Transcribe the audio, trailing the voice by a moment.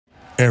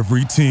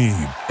Every team,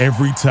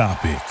 every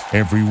topic,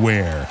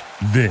 everywhere.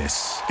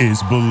 This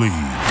is Believe.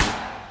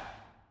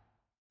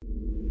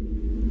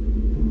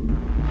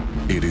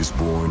 It is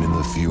born in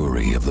the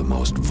fury of the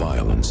most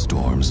violent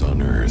storms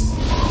on Earth.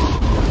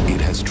 It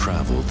has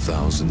traveled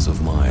thousands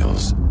of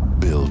miles,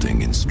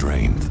 building in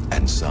strength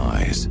and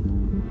size.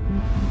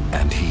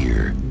 And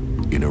here,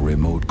 in a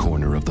remote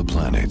corner of the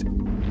planet,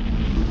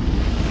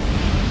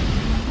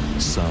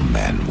 some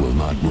men will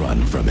not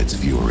run from its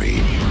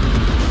fury.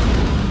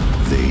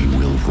 They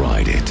will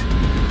ride it.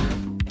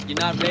 You're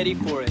not ready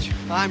for it.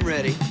 I'm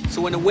ready.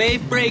 So when the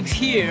wave breaks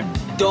here,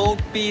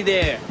 don't be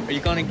there, or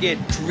you're gonna get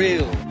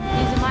drilled. He's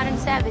a modern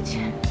savage.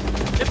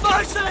 If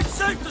I say it's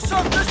safe to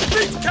surf this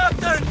beach,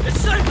 Captain,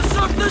 it's safe to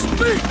surf this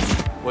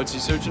beach! What's he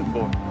searching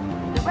for?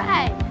 The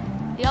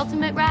ride. The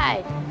ultimate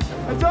ride.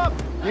 What's up?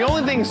 The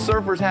only thing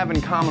surfers have in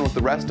common with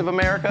the rest of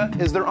America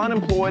is they're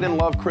unemployed and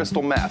love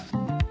crystal meth.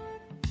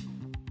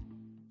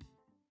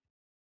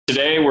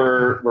 Today,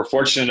 we're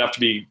fortunate enough to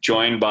be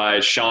joined by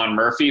Sean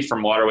Murphy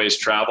from Waterways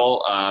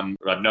Travel.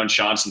 I've known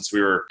Sean since we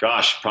were,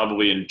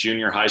 probably in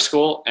junior high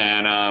school,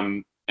 and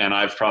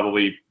I've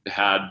probably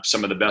had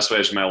some of the best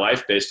waves of my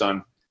life based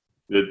on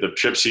the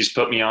trips he's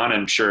put me on.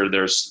 I'm sure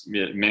there's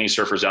many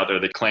surfers out there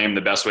that claim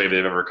the best wave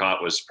they've ever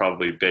caught was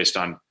probably based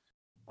on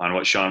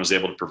what Sean was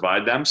able to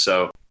provide them.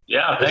 So,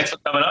 yeah, thanks for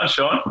coming on,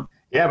 Sean.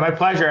 Yeah, my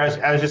pleasure.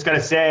 I was just going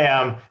to say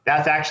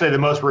that's actually the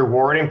most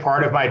rewarding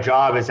part of my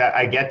job is that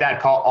I get that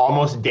call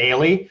almost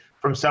daily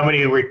from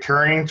somebody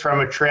returning from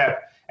a trip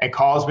and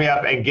calls me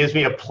up and gives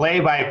me a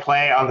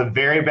play-by-play on the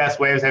very best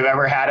waves they've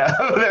ever had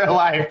of their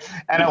life.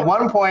 And at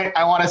one point,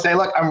 I want to say,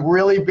 look, I'm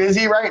really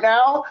busy right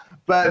now.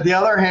 But the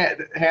other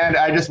hand,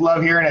 I just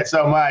love hearing it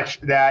so much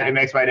that it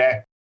makes my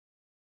day.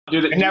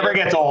 It never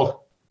gets old.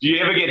 Do you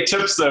ever get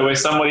tips, though, where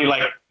somebody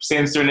like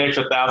sends through an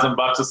extra $1,000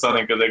 or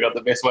something because they got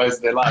the best waves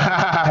of their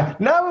life?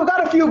 No, we've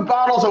got a few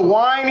bottles of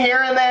wine here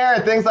and there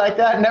and things like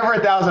that. Never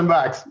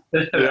 $1,000.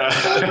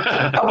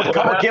 Yeah. a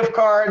couple gift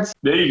cards.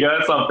 There you go.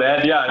 That's not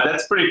bad. Yeah,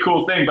 that's a pretty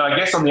cool thing. But I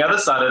guess on the other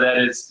side of that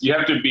is you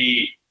have to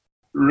be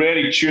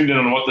really tuned in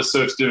on what the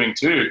surf's doing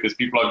too, because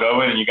people are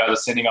going and you guys are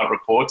sending out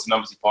reports and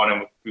obviously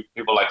partnering with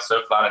people like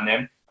Surfline and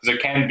them, because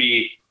it can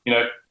be,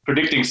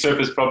 predicting surf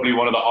is probably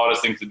one of the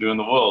hardest things to do in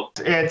the world.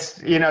 It's,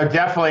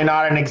 definitely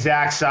not an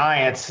exact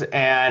science.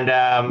 And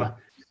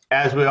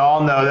as we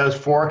all know, those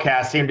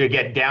forecasts seem to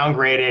get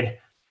downgraded.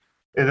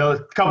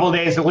 Those couple of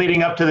days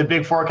leading up to the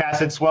big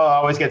forecasted swell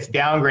always gets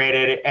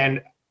downgraded.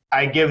 And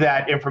I give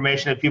that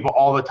information to people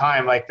all the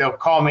time. Like they'll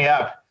call me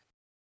up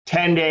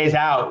 10 days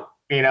out,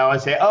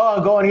 and say, oh,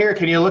 I'm going here.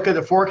 Can you look at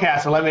the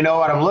forecast and let me know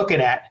what I'm looking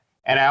at?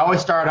 And I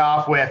always start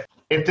off with,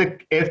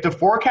 if the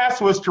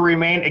forecast was to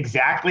remain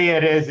exactly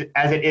as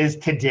it is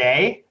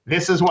today,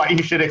 this is what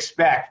you should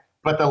expect.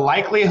 But the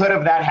likelihood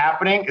of that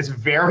happening is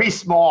very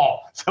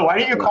small. So why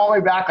don't you call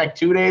me back like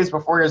 2 days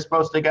before you're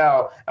supposed to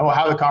go, and we'll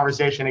have the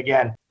conversation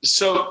again.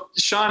 So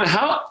Sean,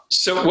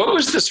 what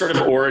was the sort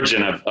of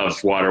origin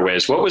of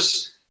Waterways?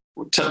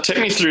 Take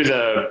me through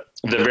the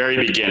very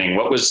beginning.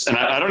 What was, and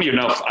I don't even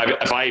know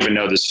if I even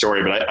know this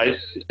story, but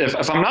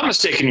if I'm not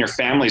mistaken, your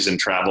family's in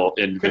travel.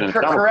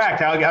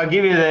 Correct. I'll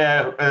give you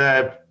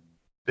the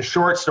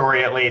short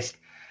story at least.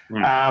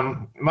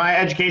 My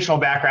educational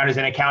background is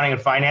in accounting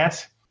and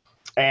finance,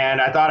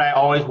 and I thought I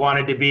always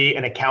wanted to be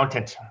an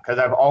accountant because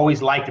I've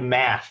always liked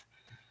math.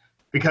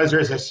 Because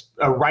there's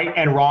a right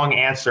and wrong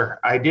answer.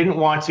 I didn't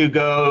want to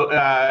go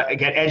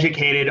get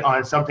educated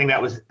on something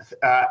that was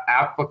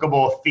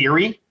applicable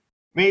theory.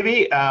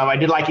 Maybe. I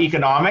did like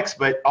economics,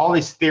 but all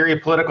these theory,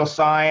 political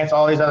science,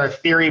 all these other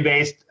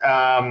theory-based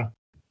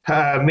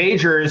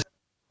majors,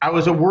 I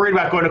was worried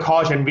about going to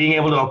college and being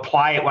able to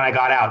apply it when I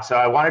got out. So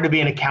I wanted to be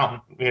an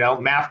accountant.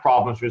 Math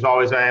problems was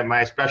always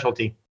my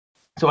specialty.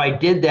 So I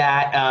did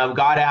that,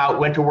 got out,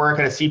 went to work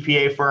at a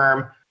CPA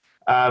firm,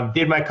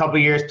 did my couple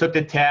years, took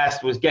the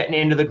test, was getting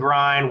into the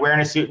grind, wearing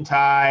a suit and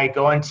tie,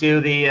 going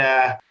to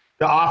the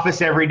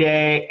office every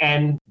day,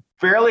 and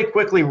fairly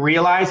quickly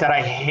realized that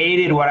I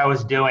hated what I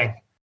was doing.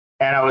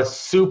 And I was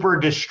super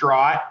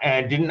distraught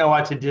and didn't know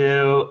what to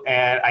do.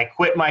 And I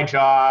quit my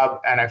job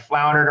and I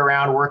floundered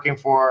around working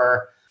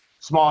for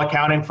small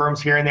accounting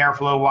firms here and there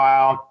for a little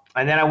while.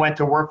 And then I went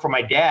to work for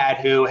my dad,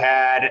 who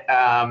had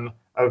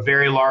a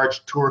very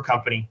large tour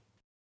company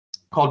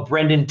called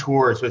Brendan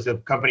Tours. Was a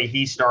company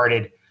he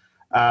started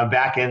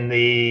back in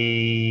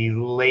the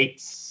late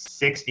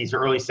 60s,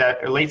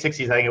 late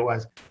 60s, I think it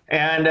was.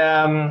 And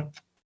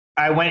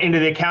I went into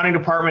the accounting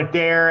department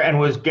there and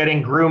was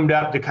getting groomed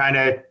up to kind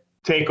of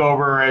take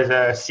over as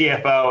a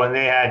CFO. And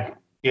they had,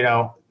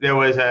 there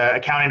was an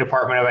accounting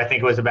department of, I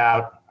think it was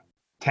about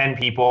 10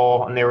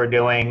 people, and they were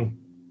doing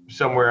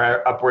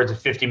somewhere upwards of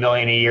 50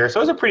 million a year. So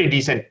it was a pretty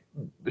decent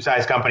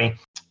sized company.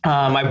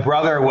 My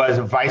brother was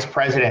vice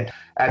president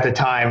at the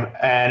time,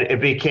 and it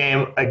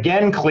became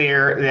again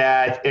clear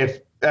that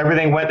if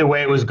everything went the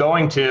way it was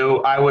going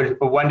to, I would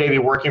one day be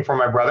working for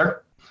my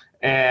brother,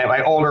 and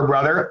my older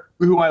brother,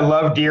 who I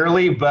love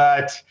dearly,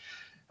 but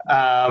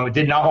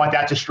Did not want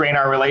that to strain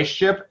our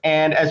relationship.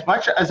 And as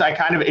much as I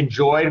kind of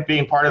enjoyed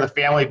being part of the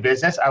family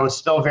business, I was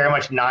still very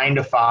much 9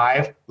 to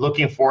 5,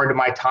 looking forward to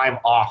my time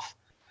off.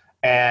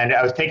 And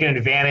I was taking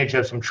advantage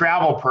of some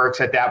travel perks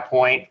at that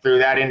point through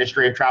that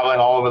industry of traveling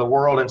all over the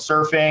world and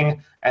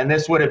surfing. And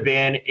this would have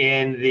been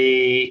in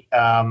the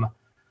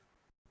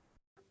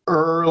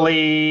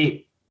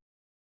early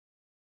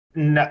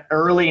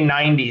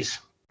 90s.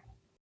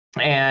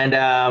 And,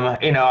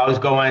 I was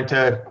going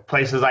to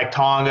places like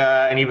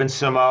Tonga and even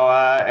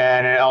Samoa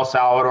and El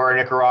Salvador,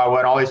 Nicaragua,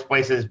 and all these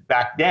places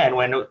back then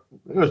when it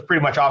was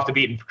pretty much off the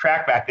beaten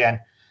track back then.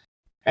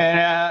 And,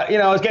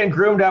 I was getting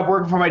groomed up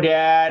working for my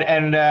dad.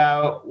 And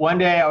one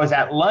day I was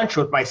at lunch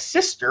with my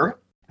sister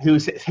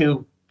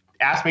who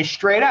asked me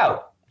straight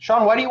out,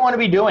 Sean, what do you want to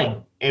be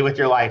doing with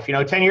your life?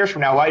 10 years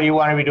from now, what do you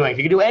want to be doing? If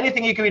you could do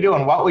anything you could be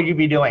doing, what would you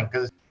be doing?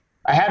 Because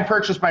I had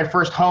purchased my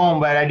first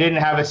home, but I didn't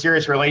have a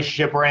serious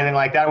relationship or anything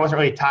like that. I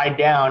wasn't really tied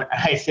down.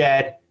 I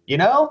said, if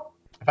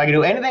I could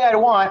do anything I'd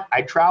want,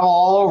 I'd travel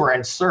all over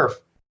and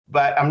surf.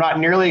 But I'm not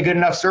nearly a good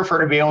enough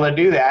surfer to be able to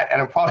do that.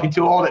 And I'm probably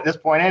too old at this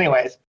point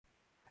anyways.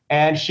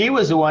 And she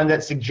was the one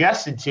that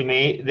suggested to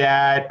me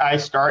that I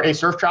start a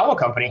surf travel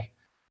company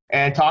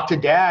and talk to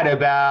Dad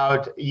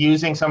about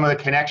using some of the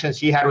connections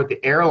he had with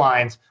the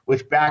airlines,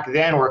 which back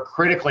then were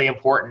critically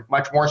important,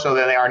 much more so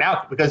than they are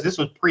now, because this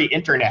was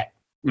pre-internet.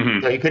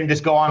 Mm-hmm. So you couldn't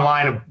just go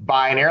online and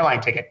buy an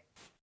airline ticket.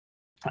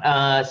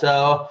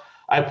 So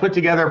I put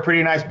together a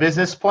pretty nice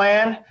business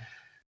plan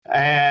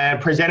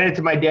and presented it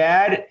to my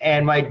dad.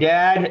 And my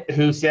dad,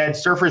 who said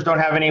surfers don't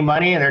have any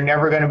money and they're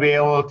never going to be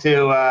able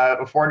to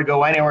afford to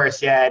go anywhere,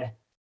 said,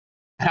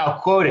 and I'll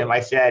quote him,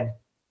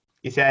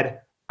 he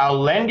said, I'll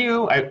lend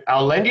you the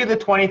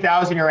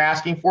 $20,000 you're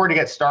asking for to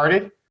get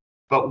started,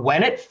 but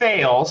when it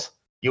fails,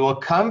 you will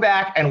come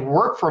back and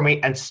work for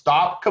me and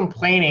stop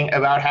complaining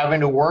about having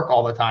to work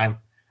all the time.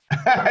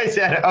 I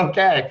said,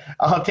 okay,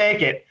 I'll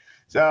take it.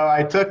 So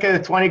I took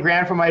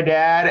 $20,000 from my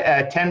dad,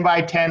 a 10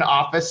 by 10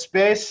 office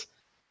space,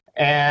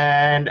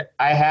 and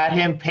I had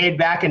him paid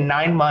back in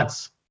 9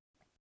 months.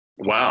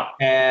 Wow.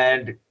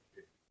 And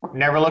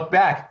never looked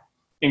back.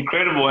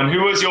 Incredible. And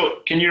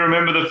can you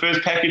remember the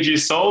first package you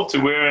sold, to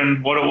where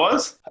and what it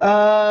was?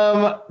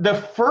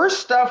 The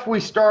first stuff we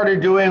started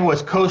doing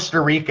was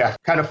Costa Rica,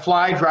 kind of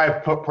fly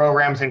drive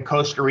programs in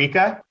Costa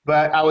Rica.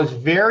 But I was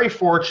very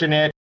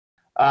fortunate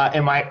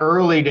in my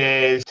early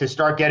days to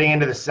start getting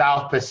into the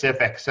South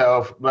Pacific.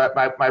 So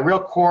my real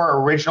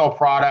core original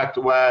product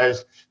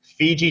was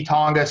Fiji,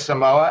 Tonga,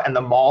 Samoa, and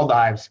the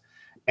Maldives.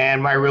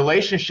 And my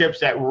relationships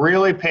that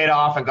really paid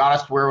off and got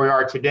us to where we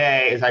are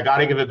today is I got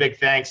to give a big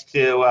thanks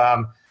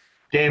to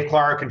Dave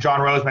Clark and John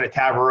Roseman at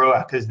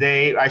Tavarua, because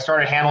I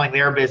started handling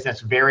their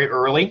business very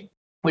early,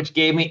 which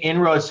gave me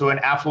inroads to an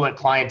affluent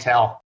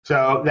clientele.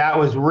 So that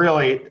was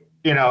really,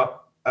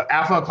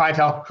 affluent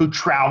clientele who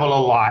traveled a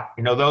lot.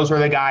 Those were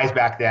the guys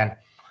back then.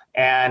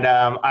 And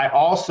I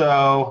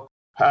also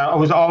I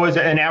was always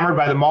enamored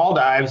by the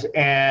Maldives,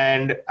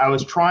 and I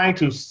was trying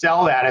to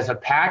sell that as a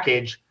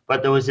package.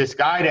 But there was this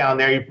guy down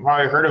there, you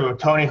probably heard of him,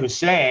 Tony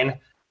Hussein,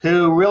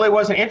 who really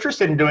wasn't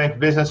interested in doing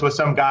business with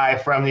some guy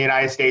from the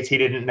United States he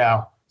didn't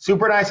know.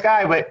 Super nice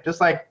guy, but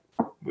just like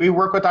we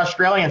work with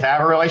Australians. I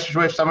have a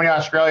relationship with somebody in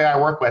Australia I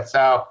work with.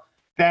 So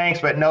thanks,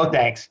 but no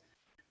thanks.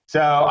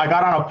 So I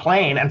got on a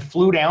plane and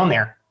flew down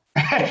there.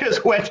 I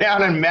just went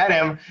down and met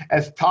him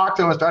and talked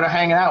to him and started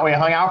hanging out. We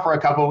hung out for a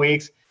couple of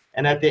weeks.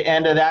 And at the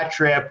end of that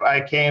trip,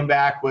 I came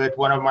back with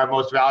one of my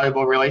most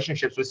valuable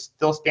relationships, which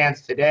still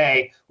stands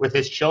today, with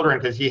his children,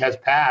 because he has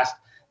passed.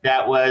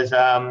 That was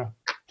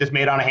just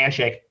made on a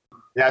handshake.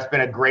 That's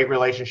been a great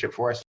relationship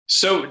for us.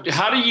 So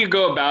how do you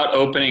go about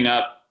opening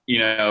up,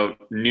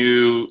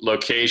 new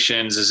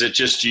locations? Is it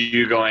just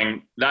you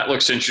going, that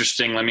looks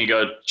interesting, let me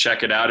go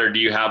check it out? Or do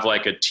you have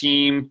like a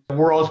team? The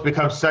world's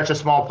become such a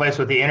small place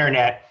with the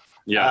internet.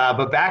 Yeah.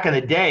 But back in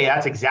the day,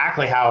 that's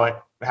exactly how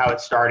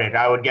it started.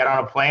 I would get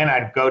on a plane,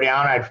 I'd go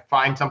down, I'd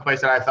find someplace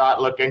that I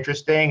thought looked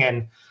interesting,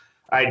 and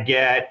I'd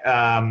get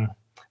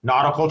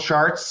nautical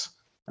charts,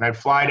 and I'd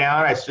fly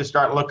down. I'd just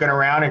start looking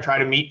around and try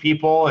to meet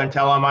people and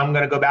tell them I'm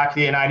going to go back to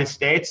the United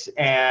States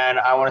and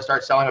I want to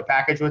start selling a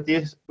package with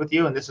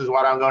you, and this is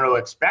what I'm going to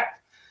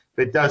expect.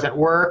 If it doesn't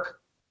work,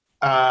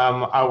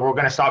 we're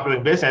going to stop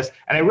doing business.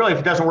 And if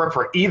it doesn't work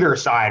for either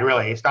side,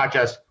 really, it's not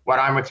just what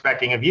I'm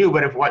expecting of you,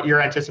 but if what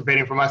you're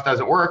anticipating from us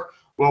doesn't work,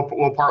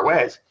 we'll part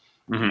ways.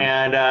 Mm-hmm.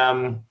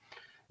 And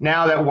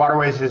now that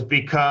Waterways has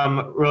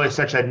become really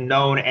such a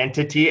known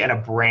entity and a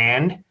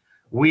brand,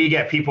 we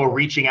get people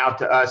reaching out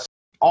to us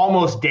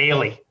almost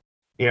daily,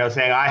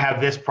 saying, I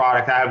have this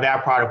product, I have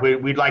that product,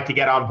 we'd like to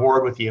get on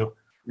board with you.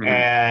 Mm-hmm.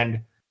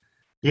 And,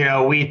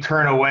 we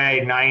turn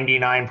away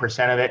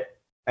 99% of it.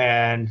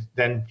 And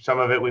then some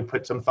of it we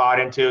put some thought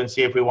into and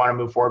see if we want to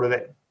move forward with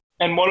it.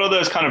 And what are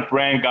those kind of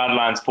brand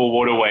guidelines for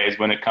Waterways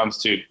when it comes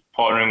to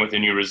partnering with a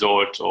new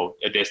resort or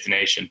a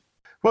destination?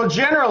 Well,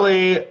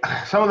 generally,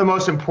 some of the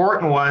most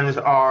important ones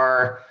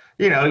are,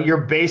 your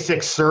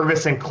basic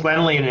service and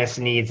cleanliness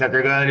needs that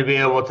they're going to be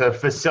able to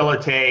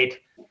facilitate,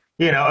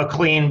 a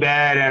clean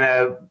bed and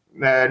a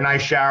a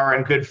nice shower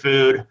and good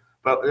food.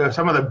 But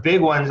some of the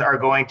big ones are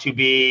going to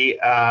be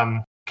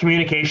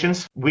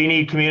communications. We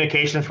need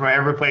communications from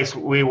every place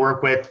we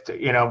work with.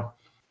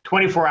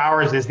 24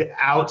 hours is the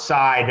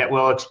outside that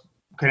we'll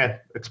kind of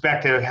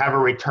expect to have a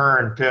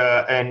return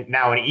to, and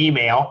now an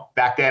email.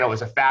 Back then it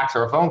was a fax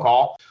or a phone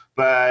call.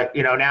 But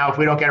now if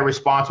we don't get a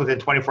response within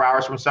 24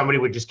 hours from somebody,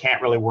 we just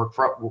can't really work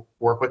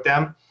with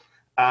them.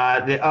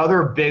 The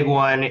other big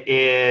one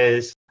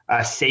is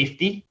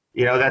safety.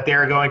 That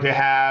they're going to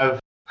have,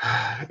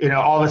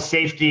 all the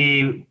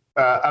safety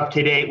up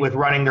to date with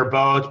running their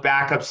boats,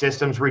 backup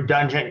systems,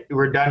 redundant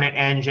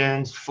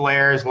engines,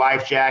 flares,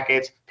 life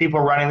jackets, people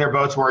running their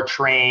boats who are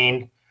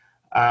trained,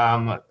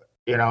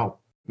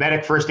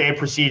 medic first aid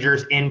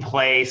procedures in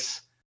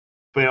place,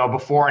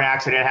 before an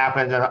accident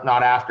happens and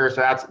not after.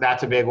 So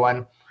that's a big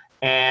one.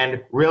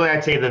 And really,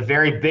 I'd say the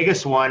very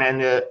biggest one,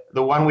 and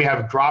the one we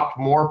have dropped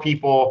more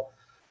people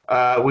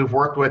we've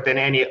worked with than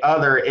any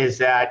other, is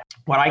that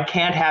what I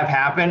can't have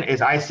happen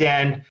is I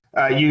send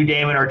you,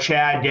 Damon, or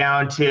Chad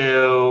down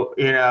to,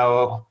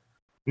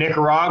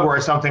 Nicaragua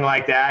or something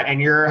like that, and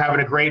you're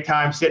having a great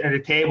time sitting at a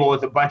table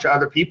with a bunch of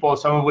other people,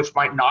 some of which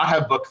might not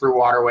have booked through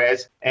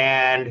Waterways,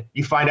 and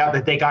you find out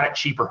that they got it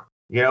cheaper.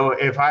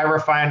 If I ever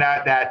find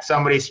out that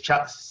somebody's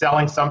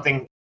selling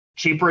something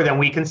cheaper than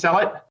we can sell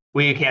it,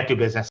 we can't do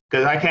business.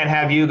 Because I can't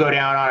have you go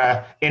down on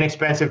an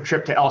inexpensive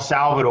trip to El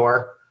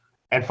Salvador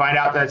and find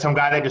out that some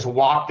guy that just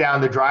walked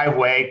down the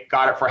driveway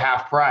got it for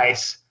half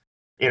price,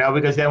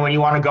 because then when you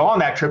want to go on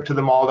that trip to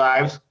the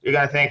Maldives, you're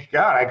going to think,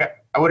 God,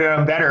 I would have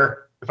done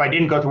better if I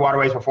didn't go through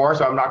Waterways before,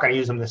 so I'm not going to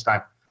use them this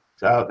time.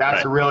 So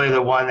that's really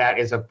the one that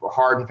is a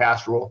hard and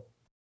fast rule.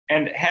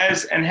 And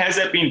has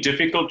that been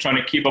difficult trying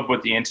to keep up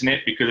with the internet?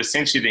 Because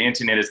essentially the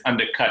internet has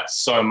undercut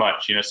so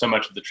much, so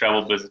much of the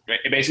travel business.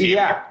 Basically,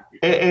 yeah,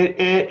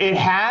 it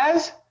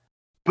has,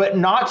 but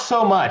not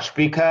so much,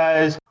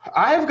 because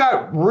I've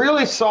got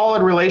really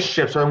solid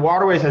relationships, or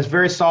Waterways has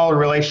very solid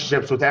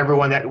relationships with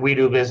everyone that we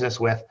do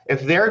business with.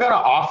 If they're going to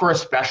offer a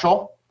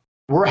special,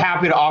 we're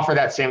happy to offer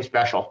that same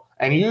special.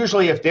 And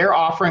usually if they're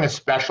offering a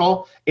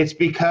special, it's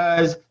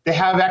because they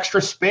have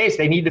extra space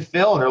they need to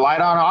fill, and they're light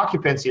on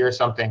occupancy or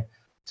something.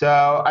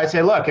 So I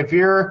say, look, if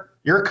you're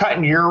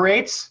cutting your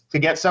rates to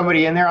get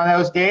somebody in there on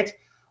those dates,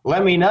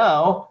 let me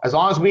know. As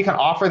long as we can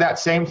offer that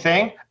same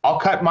thing, I'll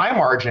cut my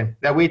margin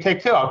that we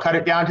take too. I'll cut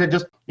it down to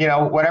just,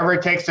 whatever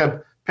it takes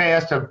to pay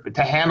us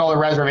to handle a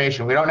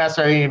reservation. We don't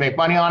necessarily need to make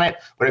money on it,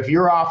 but if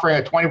you're offering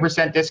a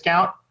 20%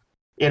 discount,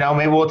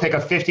 maybe we'll take a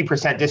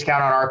 50%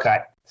 discount on our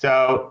cut.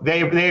 So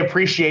they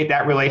appreciate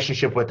that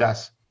relationship with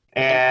us.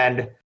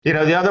 And,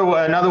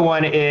 another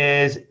one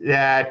is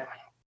that,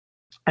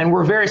 and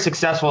we're very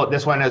successful at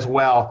this one as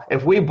well.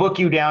 If we book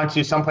you down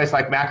to someplace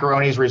like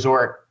Macaroni's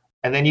Resort,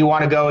 and then you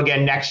want to go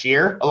again next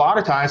year, a lot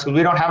of times, because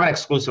we don't have an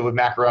exclusive with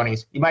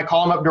Macaroni's, you might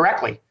call them up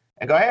directly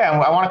and go, hey,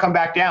 I want to come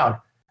back down.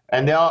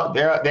 And they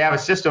have a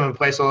system in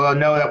place, so they'll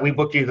know that we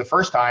booked you the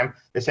first time.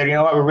 They said, you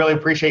know what, we really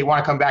appreciate you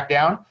want to come back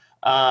down.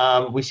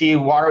 We see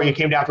you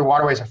came down through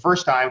Waterways the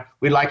first time.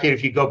 We'd like it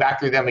if you go back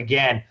through them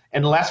again,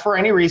 unless for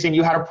any reason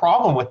you had a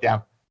problem with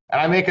them. And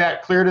I make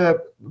that clear to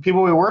the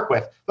people we work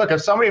with. Look,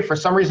 if somebody for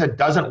some reason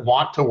doesn't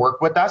want to work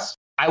with us,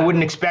 I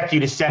wouldn't expect you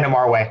to send them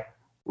our way.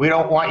 We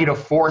don't want you to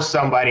force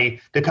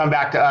somebody to come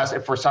back to us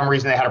if for some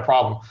reason they had a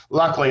problem.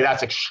 Luckily,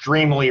 that's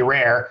extremely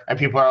rare, and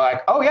people are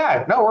like, "Oh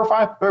yeah, no, we're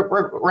fine.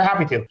 We're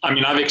happy to." I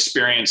mean, I've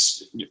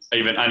experienced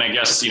even, and I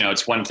guess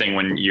it's one thing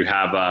when you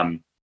have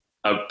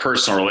a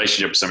personal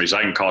relationship with somebody. So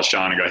I can call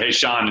Sean and go, "Hey,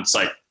 Sean, it's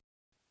like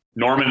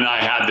Norman and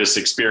I had this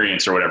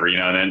experience or whatever,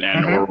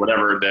 and or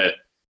whatever." That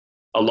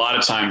a lot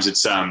of times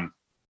it's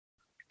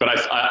but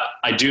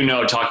I do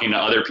know, talking to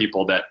other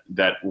people,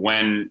 that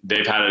when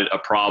they've had a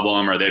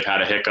problem or they've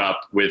had a hiccup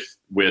with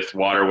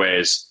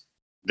Waterways,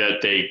 that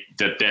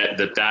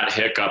that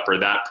hiccup or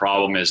that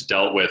problem is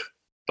dealt with,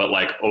 but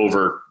like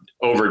over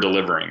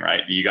delivering,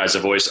 right? You guys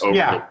have always over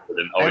delivered.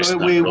 And always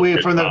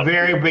we from the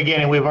very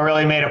beginning, we've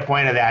really made a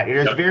point of that.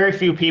 There's very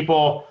few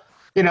people,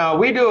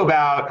 we do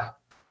about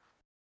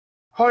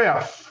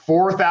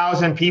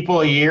 4,000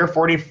 people a year,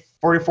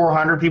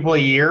 4,400 people a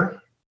year.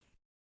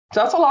 So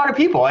that's a lot of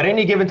people at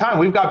any given time.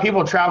 We've got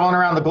people traveling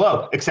around the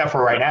globe, except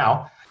for right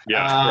now.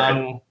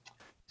 Yeah.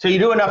 So you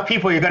do enough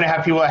people, you're going to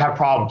have people that have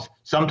problems.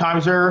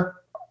 Sometimes they're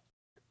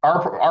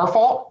our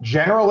fault.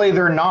 Generally,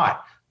 they're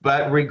not.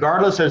 But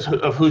regardless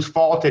of whose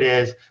fault it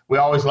is, we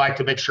always like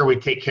to make sure we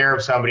take care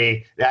of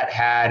somebody that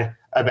had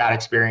a bad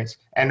experience.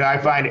 And I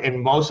find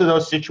in most of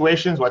those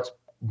situations, what's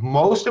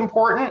most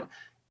important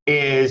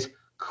is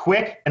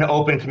quick and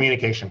open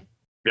communication.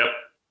 Yep.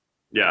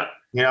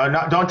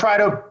 Yeah. Don't try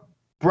to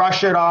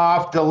brush it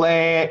off,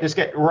 delay it, just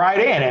get right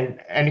in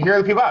and hear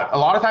the people out. A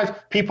lot of times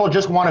people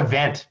just want to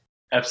vent.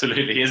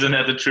 Absolutely. Isn't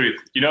that the truth?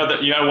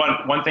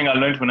 One thing I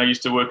learned when I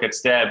used to work at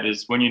Stab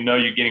is when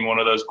you're getting one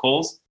of those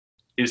calls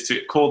is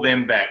to call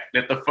them back.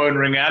 Let the phone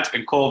ring out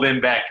and call them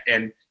back.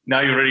 And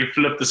now you already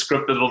flip the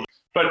script a little.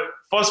 But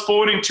fast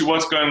forwarding to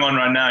what's going on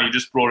right now, you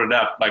just brought it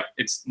up. Like,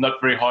 it's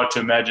not very hard to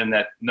imagine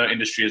that no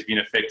industry has been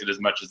affected as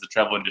much as the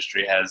travel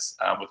industry has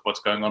with what's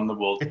going on in the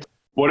world.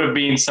 What have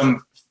been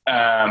some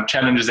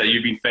challenges that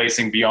you've been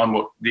facing beyond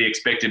what the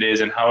expected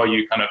is, and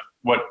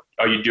what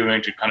are you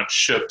doing to kind of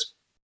shift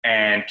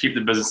and keep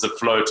the business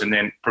afloat and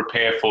then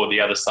prepare for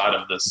the other side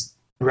of this?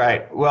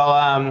 Right.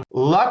 Well,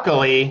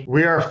 luckily,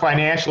 we are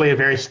financially a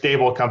very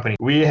stable company.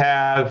 We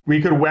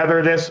could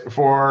weather this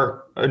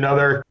for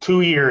another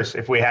 2 years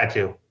if we had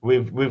to.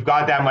 We've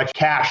got that much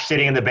cash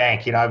sitting in the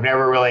bank. I've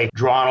never really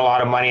drawn a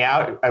lot of money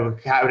out.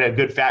 I've had a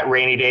good fat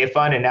rainy day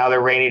fund, and now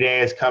the rainy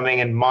day is coming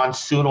in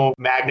monsoonal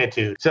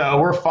magnitude. So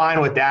we're fine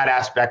with that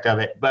aspect of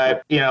it.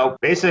 But,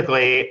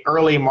 basically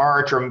early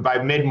March or by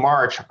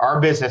mid-March,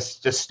 our business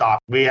just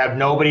stopped. We have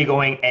nobody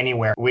going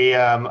anywhere. We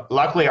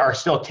luckily are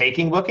still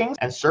taking bookings,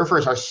 and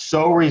surfers are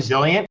so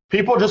resilient.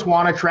 People just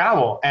want to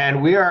travel.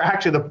 And we are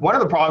actually, one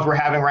of the problems we're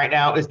having right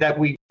now is that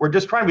we're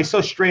just trying to be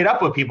so straight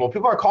up with people.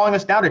 People are calling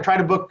us now to try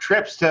to book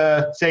trips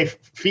to, say,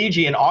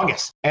 Fiji in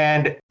August.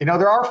 And,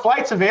 there are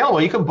flights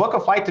available. You can book a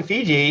flight to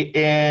Fiji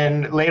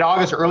in late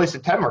August or early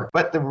September.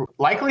 But the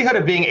likelihood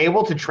of being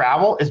able to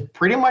travel is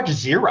pretty much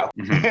zero.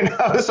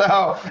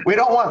 So we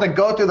don't want to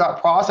go through that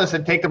process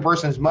and take the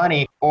person's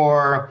money,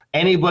 or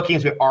any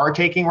bookings we are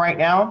taking right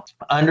now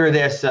under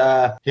this,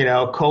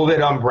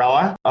 COVID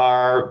umbrella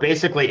are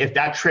basically, if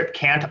that trip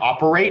can't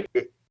operate,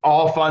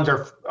 all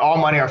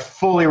money are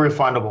fully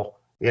refundable.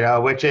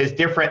 Which is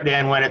different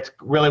than when it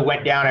really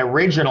went down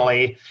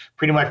originally.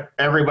 Pretty much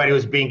everybody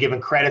was being given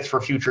credits for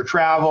future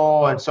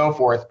travel and so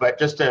forth. But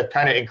just to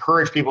kind of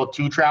encourage people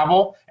to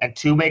travel and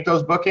to make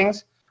those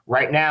bookings,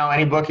 right now,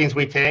 any bookings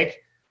we take,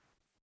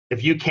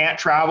 if you can't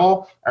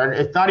travel, or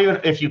it's not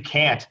even if you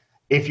can't,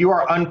 if you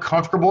are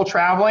uncomfortable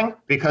traveling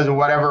because of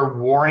whatever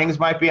warnings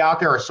might be out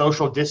there or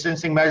social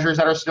distancing measures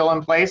that are still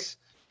in place,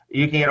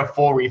 you can get a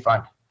full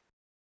refund.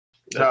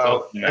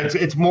 So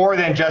it's more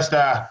than just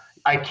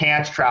I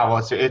can't travel.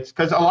 It's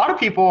because a lot of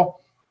people,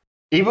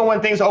 even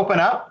when things open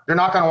up, they're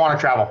not going to want to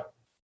travel.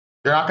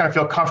 They're not going to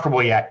feel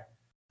comfortable yet.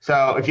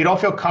 So if you don't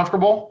feel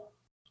comfortable,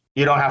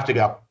 you don't have to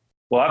go.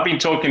 Well, I've been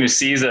talking to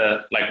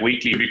Caesar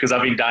weekly because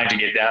I've been dying to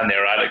get down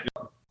there, right?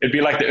 It'd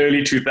be like the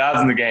early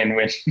 2000s again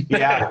when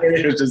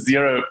there was just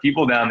zero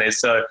people down there.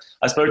 So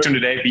I spoke to him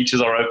today. Beaches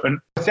are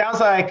open. It sounds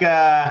like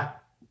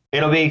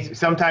it'll be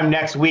sometime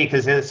next week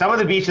because some of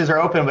the beaches are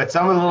open, but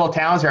some of the little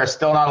towns are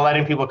still not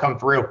letting people come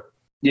through.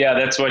 Yeah,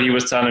 that's what he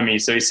was telling me.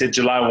 So he said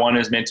July 1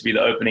 is meant to be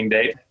the opening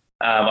date.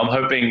 I'm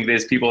hoping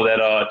there's people that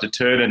are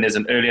deterred and there's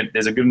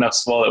a good enough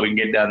swell that we can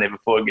get down there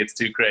before it gets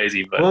too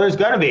crazy. But well, there's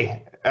going to be.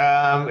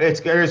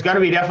 There's going to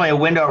be definitely a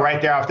window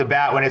right there off the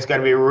bat when it's going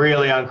to be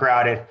really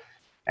uncrowded.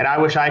 And I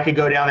wish I could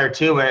go down there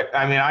too. But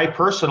I mean, I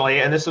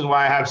personally, and this is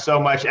why I have so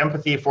much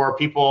empathy for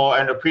people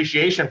and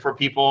appreciation for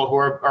people who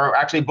are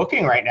actually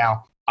booking right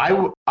now.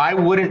 I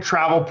wouldn't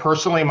travel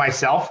personally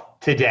myself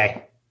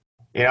today.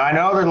 I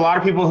know there's a lot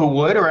of people who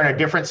would or in a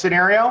different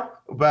scenario,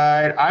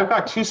 but I've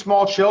got 2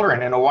 small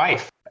children and a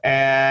wife.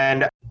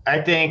 And I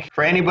think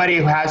for anybody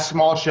who has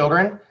small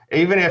children,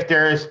 even if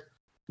there's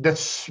the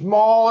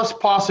smallest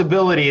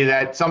possibility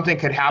that something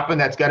could happen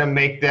that's going to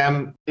make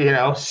them,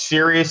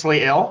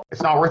 seriously ill,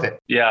 it's not worth it.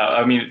 Yeah,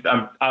 I mean,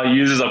 our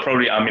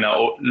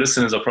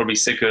listeners are probably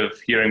sick of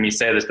hearing me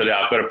say this, but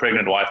I've got a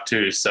pregnant wife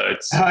too, so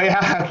it's. Oh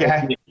yeah,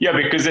 okay. Yeah,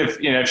 because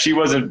if she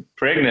wasn't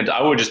pregnant,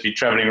 I would just be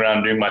traveling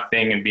around doing my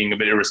thing and being a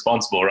bit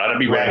irresponsible, right? I'd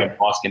be wearing a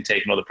mask and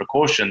taking all the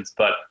precautions,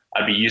 but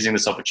I'd be using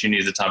this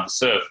opportunity as a time to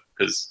surf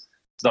because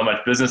there's not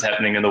much business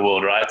happening in the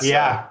world, right? So,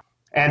 yeah.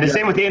 And the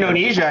same with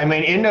Indonesia. I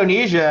mean,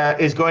 Indonesia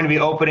is going to be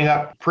opening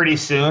up pretty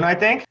soon, I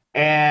think.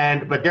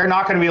 But they're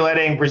not going to be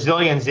letting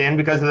Brazilians in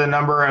because of the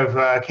number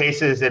of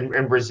cases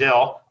in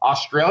Brazil.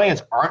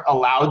 Australians aren't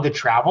allowed to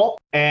travel.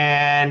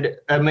 And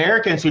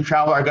Americans who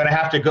travel are going to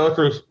have to go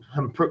through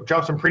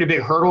jump some pretty big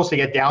hurdles to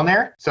get down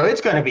there. So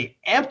it's going to be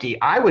empty.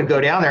 I would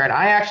go down there, and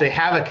I actually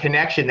have a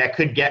connection that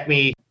could get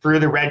me through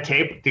the red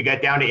tape to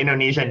get down to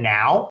Indonesia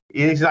now.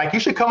 He's like,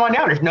 you should come on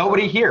down. There's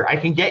nobody here. I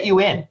can get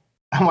you in.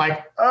 I'm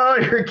like, oh,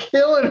 you're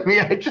killing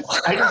me. I just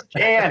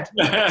can't.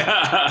 But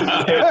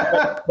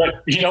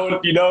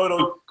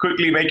it'll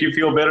quickly make you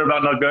feel better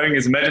about not going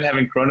is imagine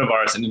having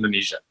coronavirus in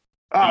Indonesia.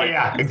 Oh,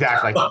 yeah,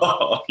 exactly.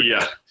 Oh,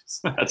 yeah.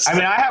 I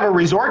mean, I have a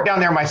resort down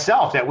there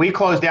myself that we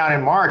closed down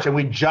in March and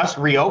we just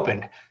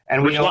reopened.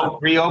 And we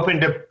reopened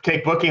to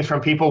take bookings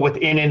from people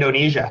within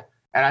Indonesia.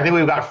 And I think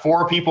we've got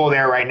 4 people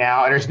there right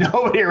now, and there's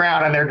nobody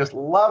around, and they're just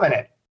loving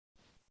it.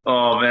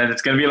 Oh man,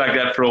 it's going to be like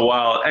that for a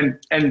while.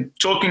 And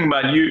talking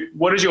about you,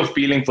 what is your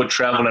feeling for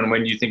travel and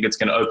when you think it's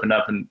going to open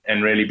up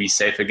and really be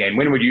safe again?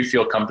 When would you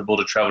feel comfortable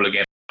to travel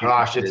again?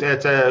 Gosh, it's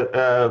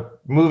a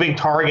moving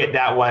target,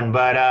 that one.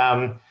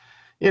 But,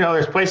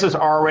 there's places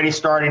already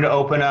starting to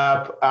open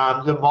up.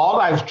 The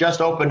Maldives just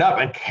opened up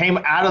and came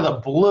out of the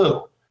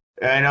blue.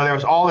 I know there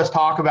was all this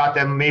talk about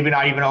them maybe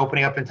not even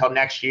opening up until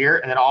next year.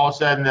 And then all of a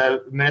sudden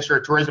the Minister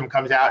of Tourism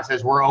comes out and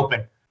says, we're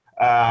open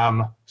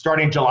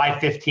starting July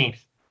 15th.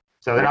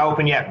 So they're not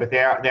open yet, but they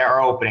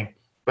are opening.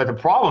 But the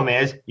problem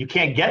is you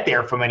can't get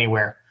there from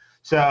anywhere.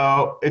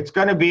 So it's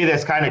going to be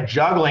this kind of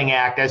juggling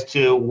act as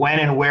to when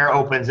and where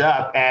opens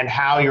up and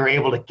how you're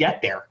able to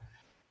get there.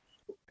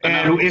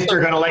 And if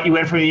they're going to let you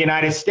in from the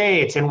United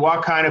States and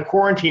what kind of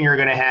quarantine you're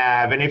going to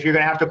have. And if you're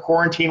going to have to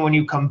quarantine when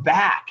you come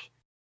back,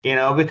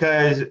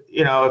 because,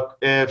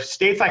 if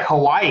states like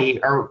Hawaii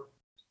are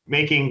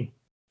making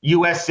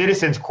U.S.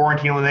 citizens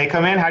quarantine when they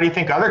come in, how do you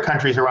think other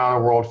countries around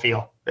the world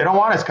feel? They don't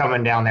want us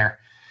coming down there.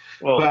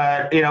 Well,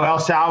 but, El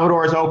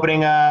Salvador is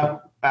opening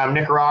up.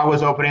 Nicaragua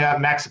is opening up.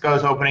 Mexico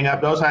is opening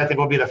up. Those, I think,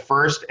 will be the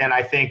first. And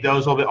I think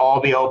those will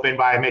all be open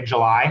by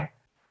mid-July.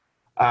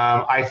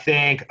 I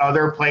think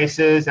other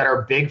places that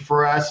are big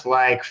for us,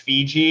 like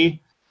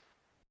Fiji,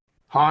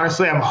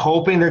 honestly, I'm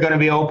hoping they're going to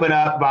be open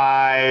up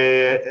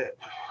by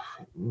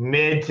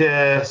mid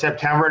to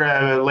September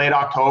to late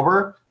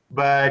October.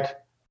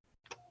 But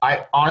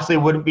I honestly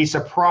wouldn't be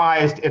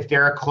surprised if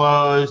they're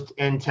closed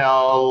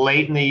until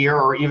late in the year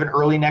or even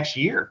early next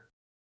year.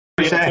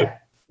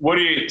 What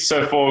do you,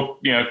 so for,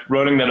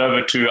 rolling that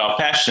over to our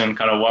passion,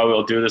 kind of why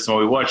we'll do this and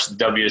why we watch the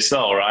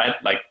WSL, right?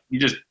 Like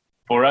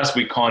for us,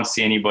 we can't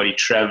see anybody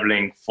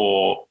traveling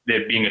for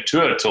there being a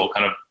tour until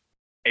kind of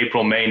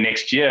April, May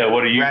next year.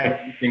 What do you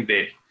think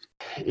they?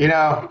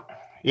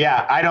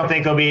 I don't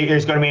think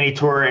there's going to be any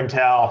tour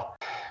until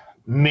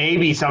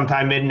maybe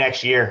sometime mid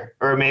next year,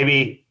 or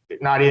maybe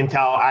not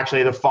until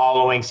actually the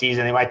following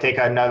season. They might take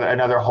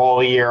another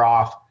whole year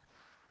off,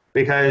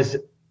 because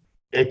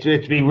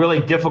it'd be really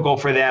difficult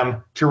for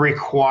them to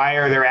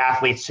require their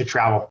athletes to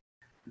travel.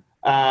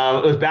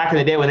 It was back in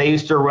the day when they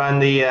used to run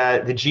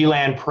the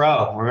G-Land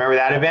Pro. Remember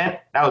that event?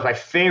 That was my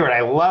favorite.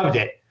 I loved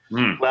it.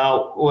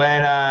 Well,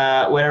 when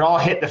it all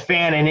hit the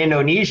fan in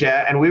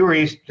Indonesia, and we were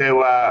used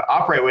to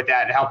operate with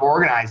that and help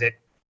organize it,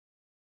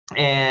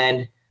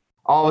 and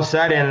all of a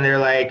sudden they're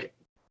like,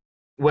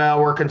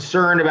 well, we're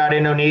concerned about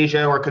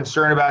Indonesia. We're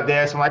concerned about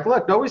this. I'm like,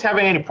 look, nobody's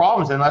having any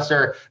problems unless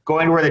they're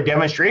going to where the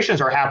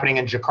demonstrations are happening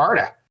in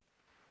Jakarta.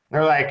 And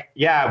they're like,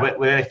 yeah, but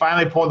when they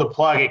finally pulled the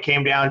plug, it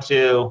came down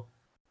to,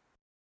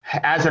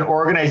 as an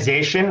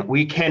organization,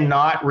 we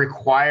cannot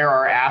require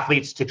our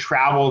athletes to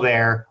travel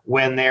there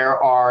when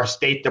there are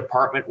State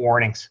Department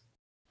warnings.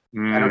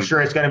 And I'm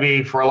sure it's going to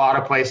be for a lot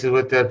of places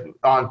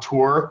on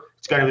tour.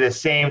 It's going to be the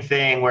same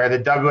thing where the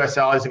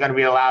WSL isn't going to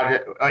be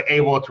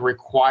able to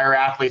require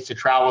athletes to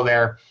travel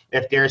there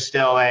if there's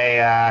still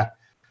a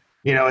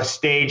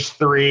stage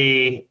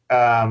 3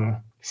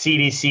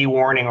 CDC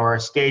warning or a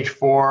stage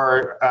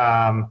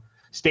 4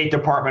 State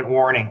Department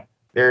warning.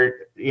 They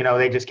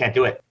just can't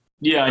do it.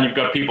 Yeah, and you've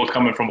got people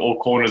coming from all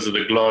corners of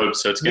the globe,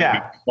 so it's going to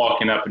be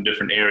sparking up in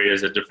different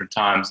areas at different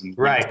times. And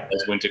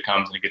as winter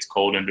comes and it gets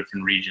cold in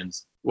different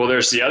regions. Well,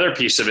 there's the other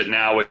piece of it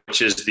now,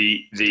 which is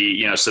the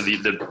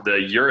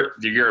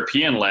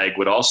European leg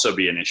would also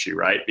be an issue,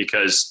 right?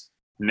 Because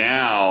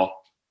now,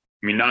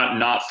 I mean,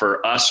 not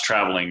for us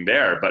traveling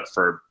there, but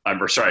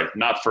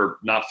not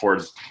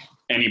for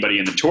anybody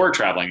in the tour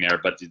traveling there,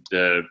 but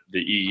the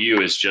EU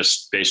has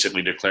just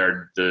basically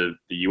declared the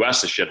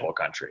US a shithole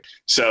country.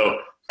 So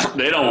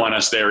they don't want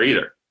us there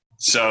either.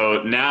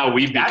 So now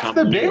we've become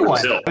the big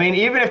one. I mean,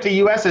 even if the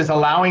U.S. is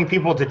allowing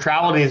people to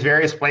travel to these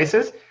various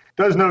places, it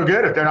does no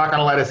good if they're not going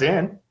to let us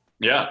in.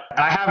 Yeah.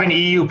 I have an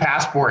EU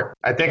passport.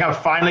 I think I'm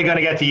finally going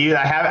to get to use.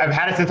 I've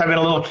had it since I've been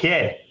a little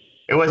kid.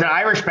 It was an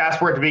Irish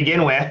passport to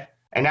begin with,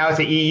 and now it's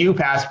an EU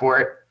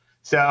passport.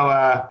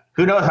 So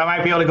who knows? I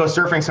might be able to go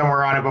surfing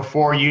somewhere on it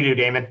before you do,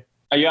 Damon.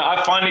 Yeah,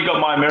 I finally got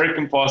my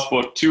American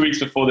passport 2 weeks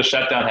before the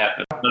shutdown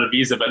happened. Not a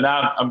visa, but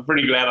now I'm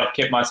pretty glad I've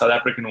kept my South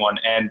African one.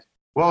 And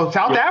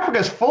South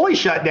Africa's fully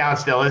shut down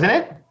still, isn't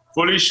it?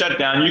 Fully shut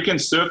down. You can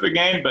surf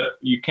again, but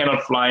you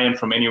cannot fly in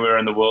from anywhere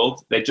in the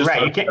world. They just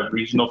have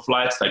regional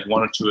flights, like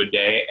 1 or 2 a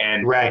day.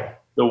 And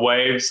the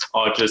waves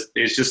are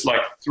it's just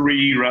like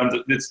 3 runs.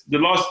 The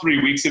last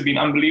 3 weeks have been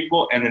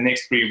unbelievable, and the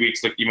next 3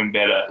 weeks look even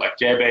better. Like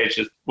JBay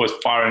just was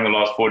firing the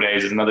last 4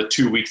 days. There's another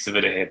 2 weeks of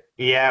it ahead.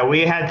 Yeah,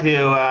 we had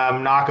to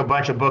knock a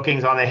bunch of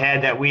bookings on the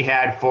head that we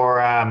had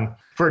for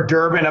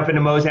Durban up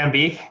into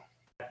Mozambique.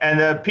 And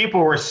the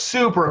people were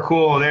super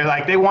cool.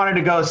 They wanted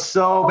to go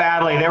so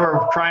badly.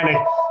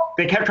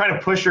 They kept trying to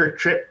push their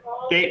trip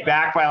date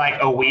back by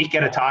like a week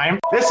at a time.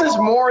 This is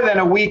more than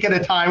a week at a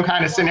time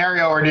kind of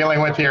scenario we're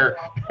dealing with here.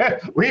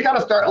 We got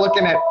to start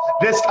looking at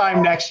this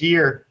time next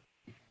year.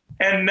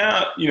 And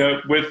now,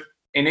 in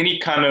any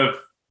kind of,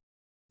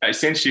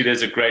 essentially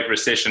there's a great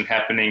recession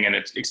happening, and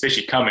it's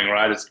especially coming,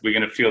 right? We're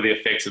going to feel the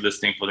effects of this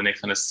thing for the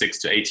next kind of 6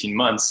 to 18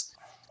 months.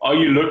 Are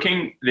you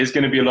looking, there's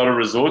going to be a lot of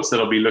resorts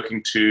that'll be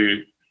looking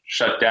to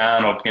shut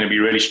down or going to be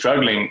really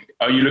struggling.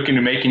 Are you looking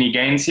to make any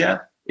gains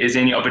here? Is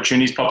any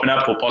opportunities popping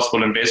up or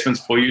possible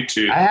investments for you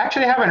to? I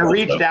actually haven't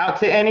reached out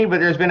to any, but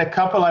there's been a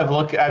couple I've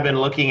been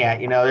looking at.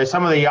 There's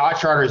some of the yacht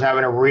charters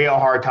having a real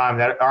hard time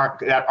that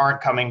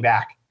aren't coming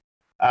back.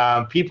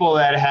 People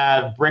that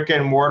have brick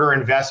and mortar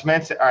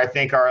investments, I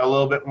think, are a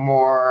little bit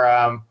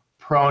more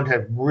prone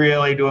to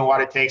really doing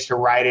what it takes to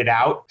ride it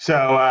out.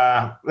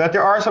 So but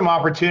there are some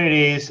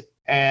opportunities,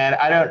 and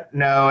I don't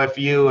know if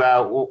you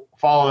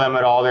follow them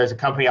at all. There's a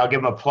company, I'll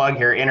give them a plug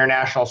here,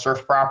 International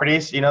Surf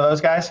Properties. You know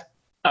those guys?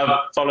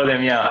 Follow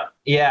them, yeah.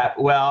 Yeah,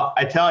 well,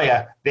 I tell you,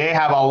 they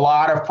have a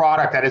lot of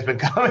product that has been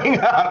coming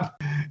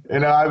up.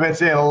 I've been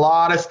seeing a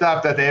lot of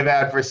stuff that they've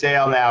had for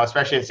sale now,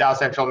 especially in South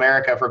Central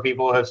America, for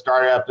people who have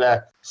started up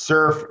the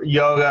surf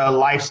yoga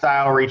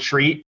lifestyle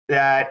retreat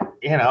that,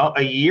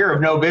 a year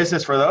of no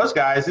business for those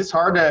guys, it's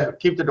hard to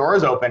keep the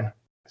doors open.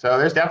 So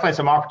there's definitely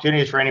some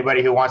opportunities for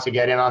anybody who wants to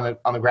get in on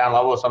the ground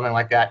level or something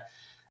like that.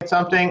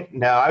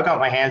 No, I've got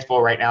my hands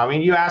full right now. I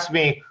mean, you asked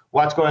me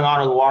what's going on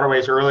with the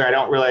waterways earlier. I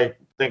don't really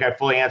think I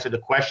fully answered the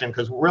question,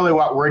 because really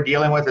what we're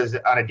dealing with is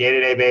on a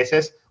day-to-day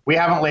basis. We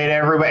haven't laid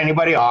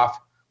anybody off.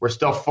 We're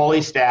still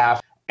fully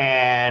staffed,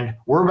 and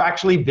we're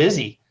actually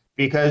busy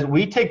because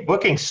we take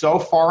bookings so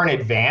far in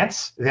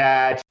advance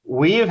that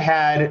we've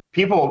had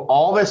people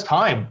all this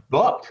time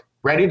booked,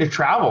 ready to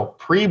travel,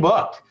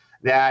 pre-booked,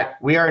 that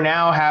we are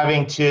now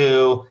having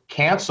to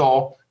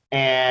cancel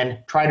and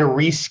try to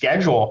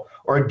reschedule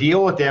or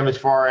deal with them as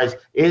far as,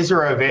 is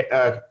there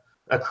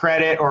a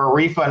credit or a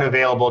refund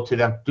available to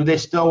them? Do they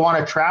still want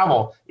to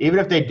travel? Even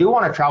if they do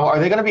want to travel, are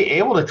they going to be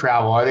able to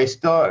travel? Are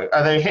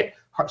they hit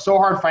so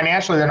hard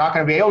financially they're not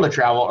going to be able to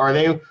travel? Or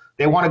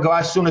they want to go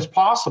as soon as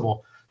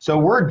possible? So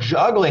we're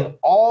juggling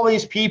all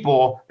these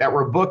people that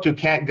were booked who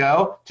can't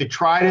go to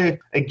try to,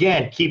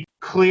 again, keep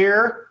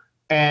clear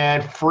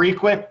and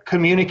frequent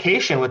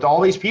communication with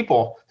all these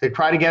people to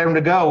try to get them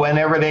to go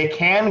whenever they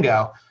can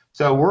go.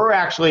 So we're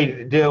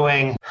actually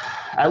doing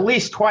at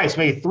least twice,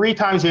 maybe 3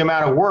 times the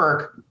amount of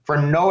work for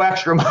no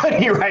extra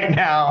money right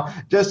now,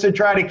 just to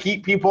try to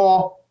keep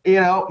people,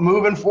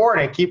 moving forward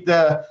and keep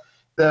the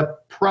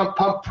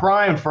pump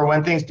primed for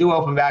when things do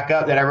open back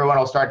up, that everyone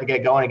will start to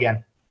get going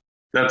again.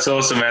 That's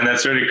awesome, man.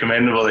 That's really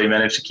commendable that you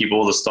managed to keep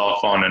all the staff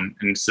on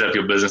and set up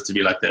your business to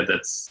be like that.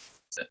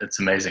 It's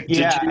amazing.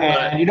 Yeah,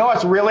 and you know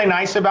what's really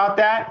nice about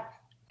that?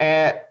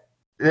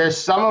 There's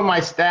some of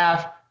my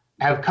staff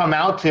have come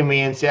out to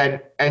me and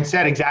said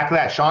exactly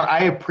that. Sean,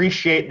 I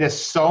appreciate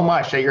this so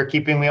much that you're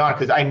keeping me on,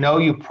 because I know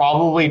you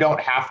probably don't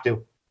have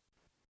to.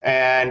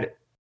 And,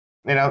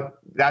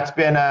 that's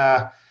been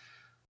a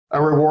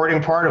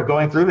rewarding part of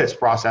going through this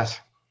process.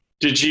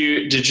 Did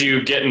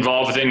you get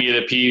involved with any of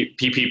the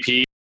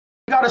PPP?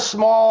 We got a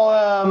small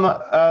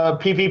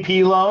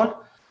PPP loan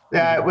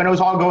that when it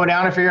was all going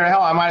down, I figured,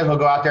 hell, I might as well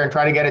go out there and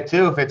try to get it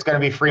too if it's going to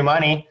be free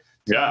money.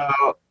 Yeah.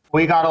 So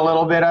we got a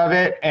little bit of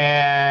it,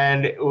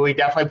 and we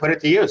definitely put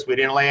it to use. We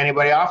didn't lay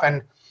anybody off,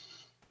 and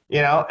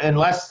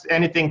unless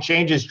anything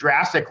changes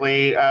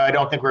drastically, I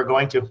don't think we're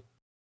going to.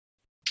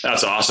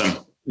 That's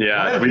awesome.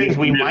 Yeah. One of the things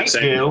we might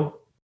do,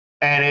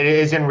 and it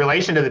is in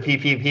relation to the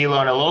PPP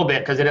loan a little bit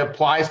because it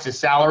applies to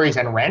salaries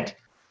and rent.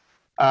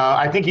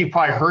 I think you've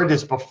probably heard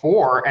this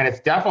before, and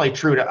it's definitely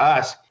true to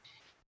us.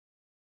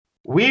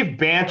 We've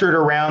bantered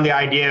around the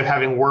idea of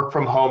having work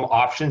from home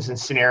options and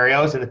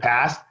scenarios in the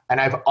past, and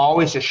I've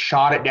always just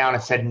shot it down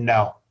and said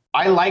no.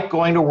 I like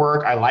going to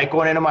work. I like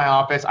going into my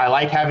office. I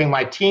like having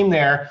my team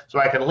there so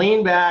I can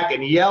lean back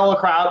and yell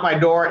out my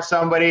door at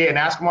somebody and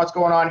ask them what's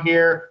going on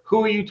here.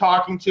 Who are you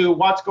talking to?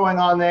 What's going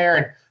on there?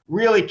 And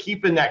really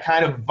keeping that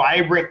kind of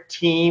vibrant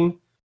team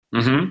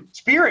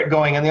spirit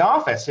going in the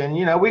office. And,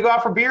 we go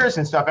out for beers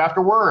and stuff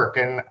after work.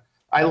 And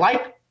I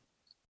like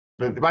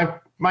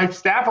my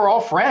staff are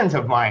all friends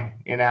of mine,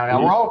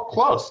 now we're all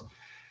close.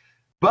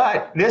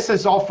 But this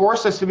has all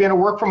forced us to be in a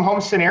work from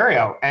home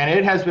scenario, and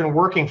it has been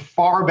working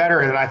far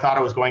better than I thought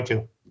it was going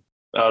to.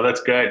 Oh,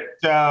 that's great.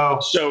 So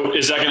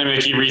is that going to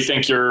make you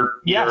rethink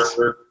Yes.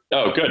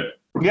 Oh, good.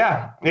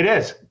 Yeah, it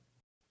is.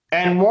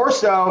 And more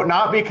so,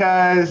 not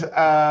because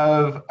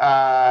of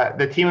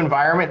the team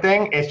environment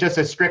thing. It's just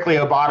strictly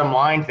a bottom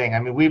line thing. I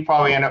mean, we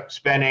probably end up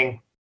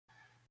spending,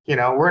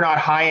 we're not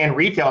high-end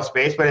retail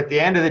space, but at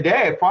the end of the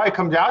day, it probably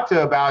comes out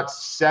to about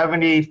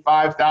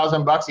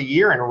 $75,000 a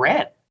year in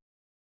rent.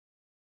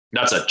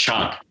 That's a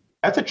chunk.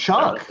 That's a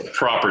chunk. That's a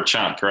proper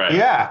chunk, right?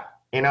 Yeah.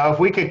 If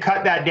we could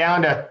cut that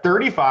down to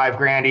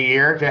 $35,000 a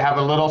year to have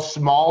a little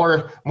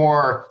smaller,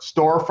 more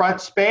storefront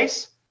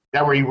space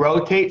that we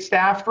rotate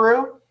staff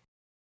through,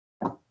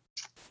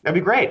 that'd be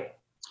great.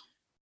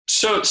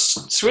 So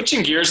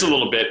switching gears a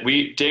little bit,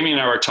 Damien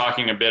and I were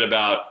talking a bit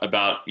about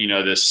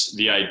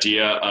the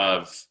idea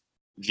of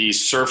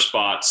these surf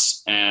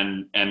spots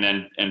and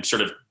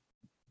sort of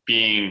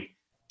being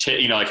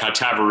like how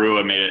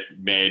Tavarua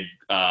made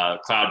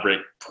Cloudbreak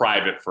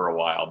private for a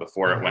while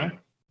before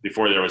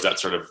there was that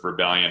sort of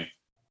rebellion.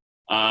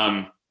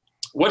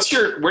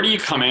 Where do you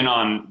come in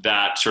on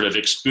that sort of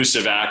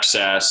exclusive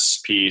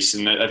access piece?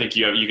 And I think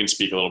you can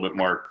speak a little bit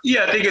more.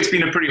 Yeah, I think it's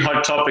been a pretty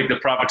hot topic, the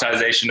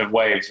privatization of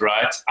waves,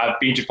 right? I've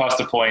been to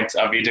Costa Point,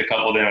 I've been to a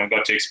couple of them, I've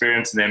got to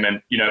experience them,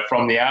 and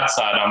from the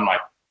outside, I'm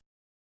like,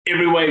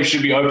 every wave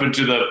should be open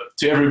to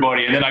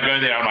everybody. And then I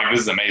go there, I'm like, this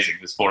is amazing.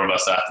 There's 4 of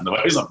us out and the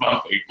waves are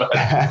bumping. But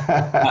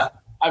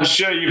I'm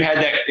sure you've had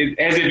that.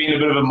 Has there been a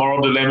bit of a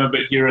moral dilemma,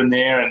 but here and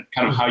there, and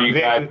kind of how you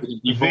guide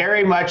people?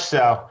 Very much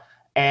so.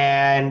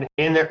 And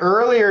in the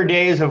earlier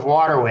days of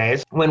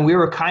Waterways, when we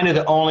were kind of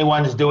the only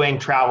ones doing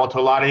travel to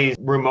a lot of these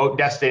remote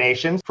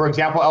destinations, for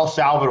example, El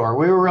Salvador,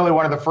 we were really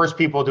one of the first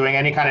people doing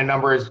any kind of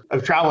numbers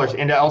of travelers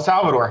into El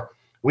Salvador.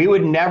 we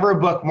would never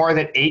book more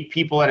than 8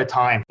 people at a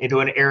time into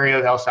an area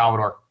of El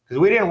Salvador because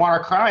we didn't want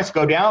our clients to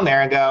go down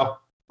there and go,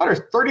 oh,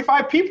 there's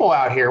 35 people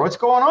out here. What's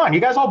going on? You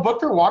guys all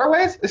booked their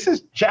waterways? This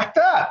is jacked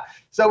up.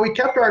 So we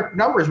kept our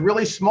numbers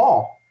really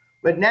small.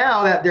 But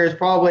now that there's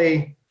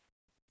probably,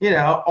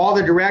 all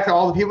the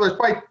people, there's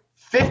probably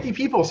 50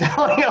 people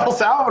selling El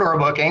Salvador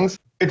bookings.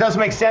 It doesn't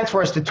make sense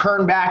for us to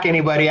turn back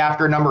anybody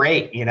after number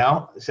 8,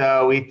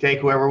 So we take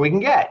whoever we can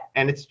get.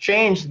 And it's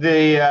changed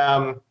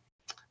the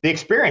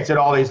experience at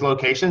all these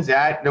locations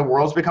that the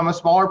world's become a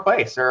smaller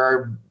place. There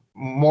are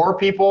more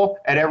people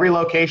at every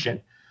location.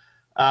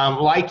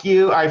 Like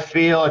you, I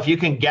feel if you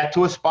can get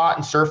to a spot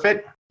and surf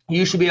it,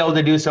 you should be able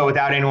to do so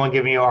without anyone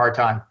giving you a hard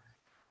time.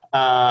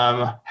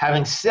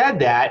 Having said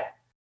that,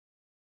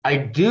 I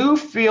do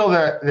feel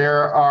that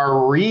there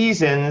are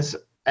reasons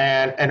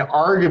and an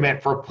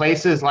argument for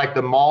places like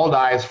the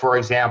Maldives, for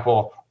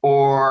example,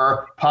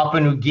 or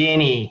Papua New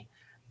Guinea,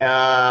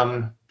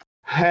 and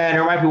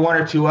there might be 1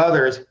 or 2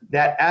 others,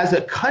 that as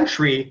a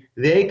country,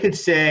 they could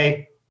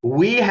say,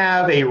 we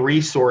have a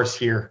resource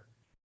here,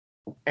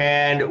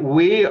 and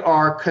we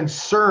are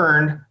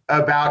concerned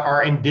about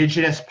our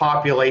indigenous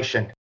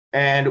population,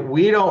 and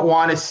we don't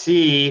want to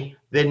see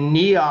the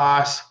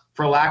NEOS,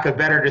 for lack of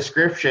better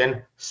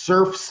description,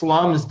 surf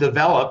slums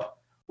develop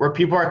where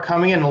people are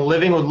coming in and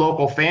living with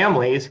local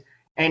families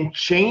and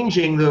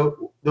changing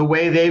the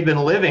way they've been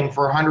living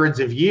for hundreds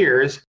of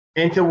years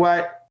into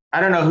what, I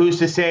don't know who's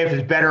to say if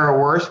it's better or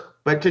worse,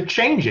 but to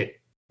change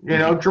it,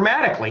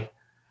 dramatically.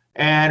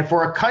 And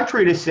for a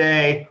country to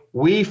say,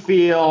 we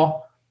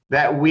feel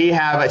that we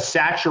have a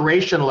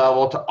saturation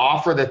level to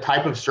offer the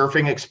type of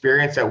surfing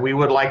experience that we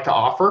would like to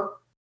offer,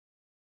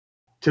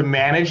 to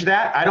manage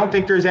that, I don't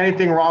think there's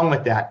anything wrong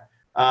with that.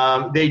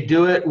 They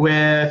do it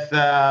with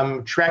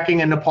trekking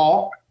in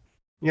Nepal.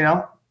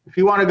 If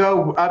you want to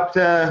go up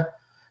to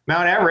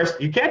Mount Everest,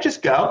 you can't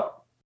just go.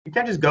 You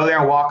can't just go there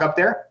and walk up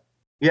there.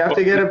 You have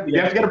to get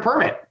a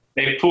permit.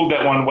 They pulled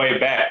that one way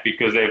back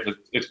because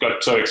it's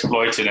got so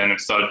exploited and it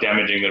started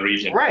damaging the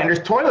region. Right, and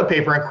there's toilet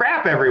paper and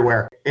crap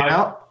everywhere.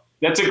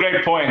 That's a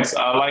great point.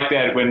 I like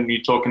that when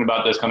you're talking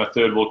about those kind of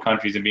third world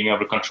countries and being able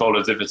to control it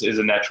as if it is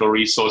a natural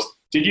resource.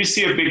 Did you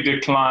see a big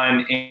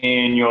decline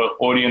in your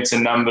audience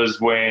and numbers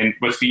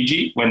with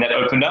Fiji when that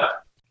opened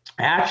up?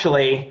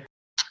 Actually,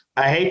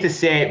 I hate to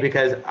say it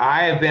because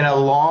I have been a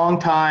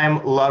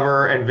long-time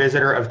lover and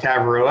visitor of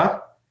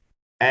Tavarua,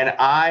 and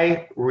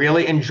I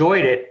really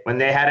enjoyed it when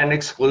they had an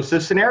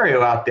exclusive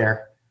scenario out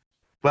there.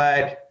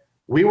 But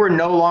we were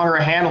no longer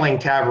handling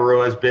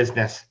Tavarua's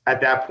business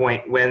at that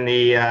point when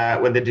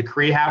the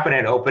decree happened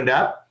and opened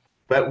up,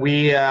 but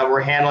we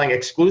were handling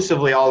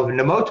exclusively all of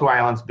Namotu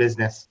Island's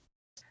business.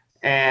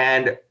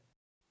 And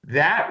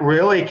that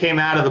really came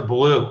out of the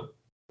blue.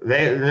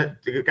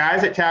 The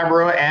guys at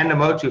Tavarua and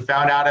Namotu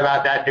found out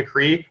about that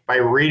decree by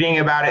reading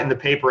about it in the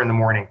paper in the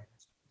morning.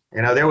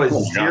 There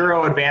was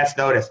zero advance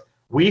notice.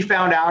 We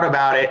found out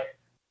about it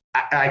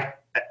like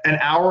an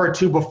hour or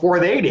 2 before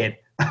they did.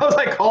 I was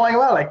like calling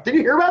them out, like, did you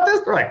hear about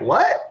this? They're like,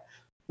 what?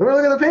 Let me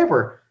look at the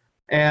paper.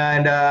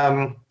 And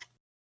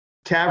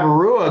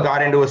Tavarua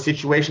got into a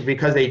situation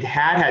because they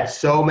had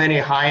so many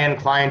high-end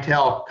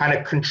clientele kind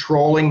of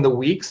controlling the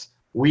weeks,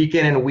 week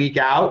in and week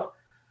out,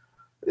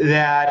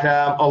 that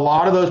a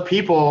lot of those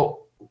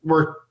people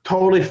were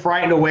totally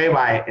frightened away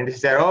by it and they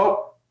said,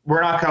 oh,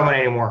 we're not coming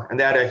anymore. And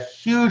they had a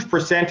huge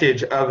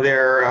percentage of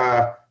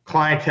their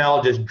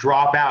clientele just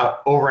drop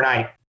out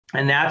overnight.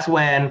 And that's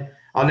when,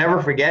 I'll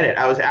never forget it,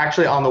 I was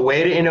actually on the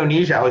way to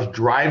Indonesia. I was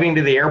driving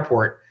to the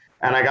airport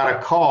and I got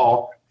a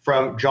call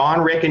from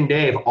John, Rick, and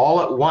Dave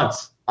all at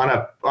once on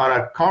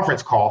a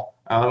conference call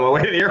on my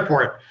way to the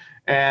airport.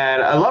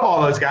 And I love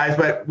all those guys,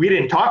 but we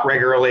didn't talk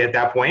regularly at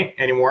that point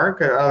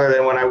anymore, other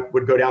than when I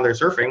would go down there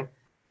surfing.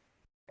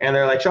 And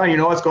they're like, Sean, you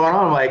know what's going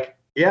on? I'm like,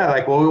 yeah,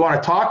 like, well, we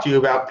want to talk to you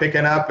about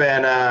picking up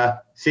and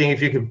seeing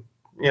if you could,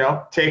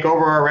 take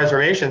over our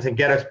reservations and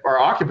get us our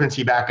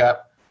occupancy back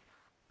up.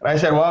 And I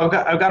said, well,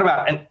 I've got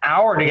about an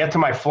hour to get to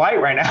my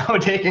flight right now,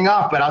 taking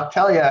off. But I'll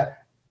tell you,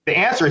 the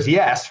answer is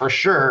yes, for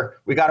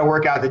sure. We got to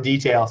work out the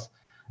details.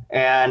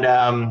 And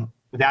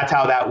that's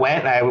how that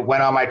went. I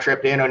went on my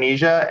trip to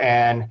Indonesia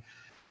and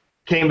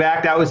came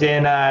back. That was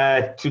in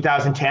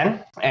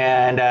 2010,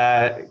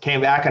 and came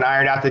back and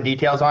ironed out the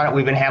details on it.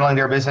 We've been handling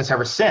their business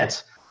ever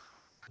since.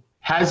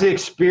 Has the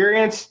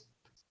experience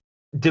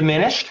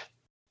diminished?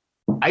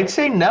 I'd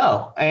say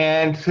no.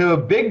 And to a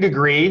big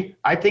degree,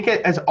 I think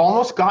it has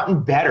almost gotten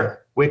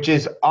better, which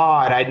is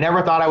odd. I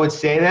never thought I would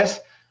say this,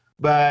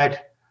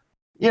 but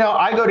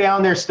I go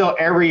down there still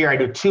every year. I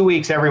do 2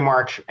 weeks every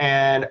March,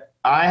 and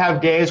I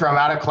have days where I'm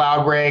out of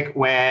cloud break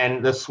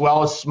when the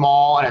swell is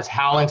small and it's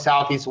howling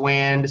southeast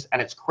winds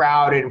and it's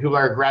crowded and people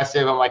are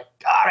aggressive. I'm like,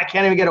 God, I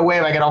can't even get away.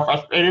 I get all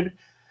frustrated.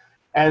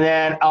 And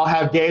then I'll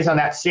have days on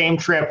that same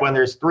trip when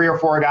there's 3 or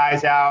 4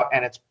 guys out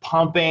and it's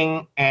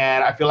pumping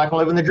and I feel like I'm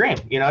living the dream.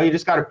 You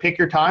just got to pick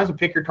your times and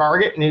pick your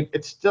target, and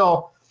it's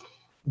still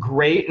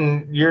great.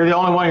 And you're the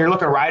only one. You're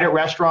looking right at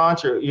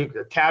restaurants, or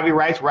tabby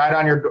rights right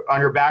on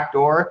your back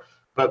door.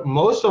 But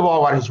most of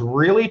all, what has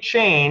really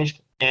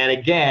changed And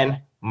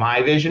again,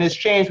 my vision has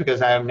changed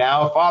because I am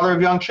now a father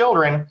of young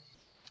children.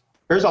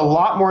 There's a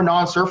lot more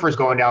non-surfers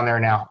going down there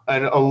now,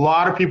 and a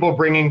lot of people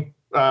bringing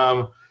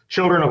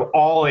children of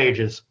all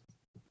ages.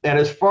 And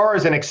as far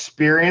as an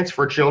experience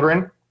for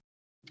children,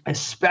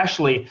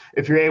 especially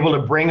if you're able to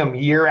bring them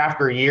year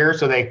after year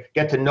so they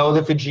get to know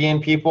the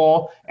Fijian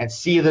people and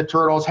see the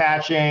turtles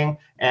hatching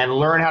and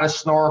learn how to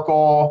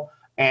snorkel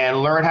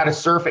and learn how to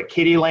surf at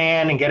Kiddie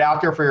Land and get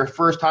out there for your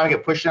first time,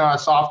 get pushed in on a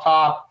soft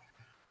top.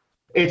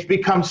 It's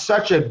become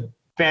such a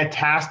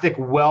fantastic,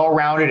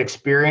 well-rounded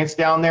experience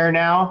down there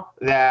now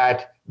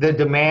that the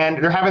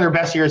demand, they're having their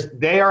best years.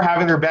 They are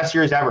having their best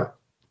years ever.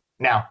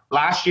 Now,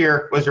 last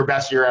year was their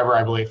best year ever,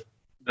 I believe.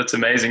 That's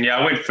amazing. Yeah,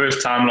 I went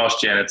first time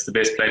last year, and it's the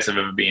best place I've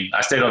ever been.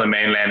 I stayed on the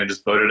mainland and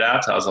just boated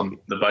out. I was on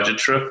the budget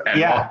trip,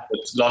 and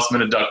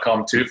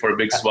lastminute.com too for a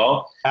big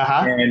swell.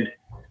 And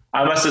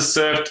I must have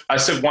surfed. I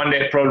surfed one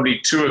day at probably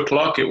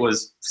 2:00. It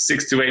was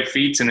 6 to 8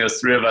 feet, and there was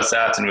 3 of us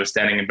out, and we were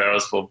standing in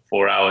barrels for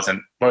 4 hours,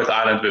 and both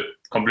islands were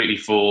completely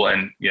full.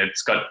 And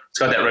it's got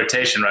that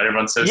rotation, right?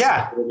 Everyone surfs.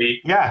 By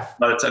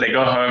the time they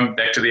go home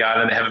back to the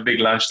island, they have a big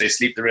lunch, they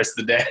sleep the rest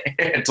of the day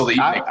until the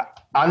evening.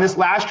 On this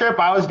last trip,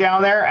 I was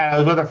down there and I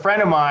was with a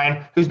friend of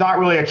mine who's not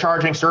really a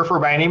charging surfer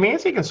by any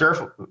means. He can surf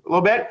a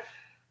little bit.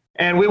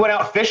 And we went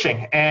out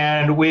fishing,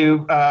 and we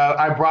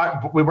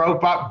brought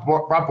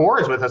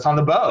boards with us on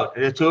the boat.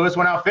 The two of us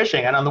went out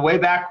fishing, and on the way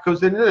back, because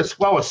the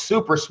swell was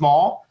super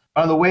small,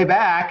 on the way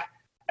back,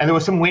 and there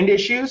was some wind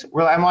issues,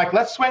 I'm like,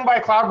 let's swing by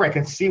Cloudbreak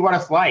and see what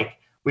it's like.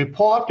 We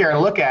pull up there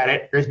and look at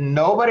it. There's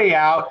nobody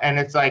out, and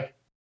it's like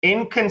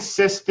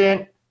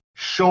inconsistent,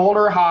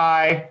 shoulder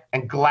high,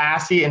 and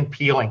glassy and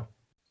peeling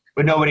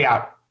with nobody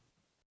out.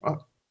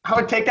 I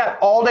would take that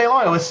all day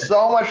long. It was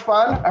so much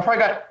fun. I probably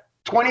got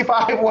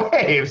 25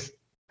 waves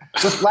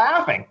just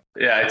laughing.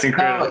 Yeah, it's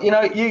incredible.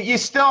 You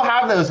still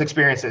have those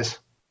experiences.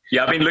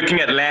 Yeah, I've been looking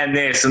at land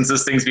there since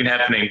this thing's been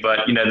happening,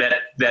 but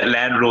that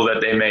land rule that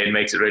they made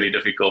makes it really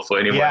difficult for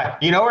anyone. Yeah,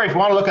 where if you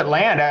want to look at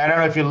land, I don't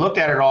know if you looked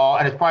at it all,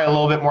 and it's probably a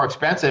little bit more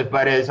expensive,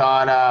 but it's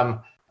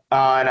on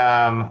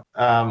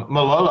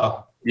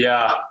Malolo.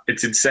 Yeah,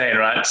 it's insane,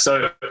 right?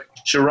 So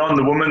Sharon,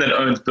 the woman that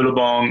owns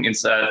Billabong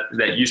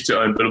that used to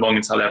own Billabong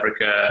in South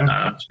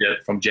Africa,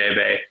 from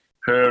J-Bay,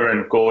 her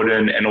and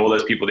Gordon and all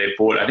those people they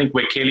bought. I think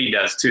where Kelly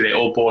does too. They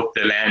all bought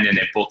the land and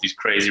they bought these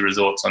crazy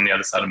resorts on the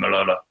other side of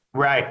Malolo.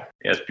 Right.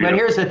 Yeah, but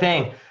here's the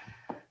thing.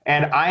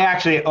 And I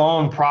actually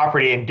own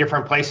property in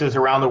different places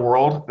around the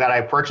world that I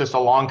purchased a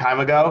long time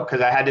ago because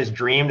I had this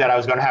dream that I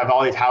was going to have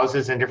all these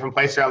houses in different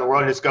places around the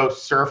world and just go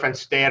surf and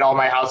stay at all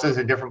my houses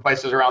in different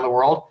places around the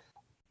world.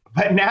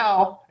 But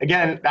now,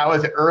 again, that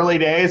was early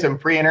days and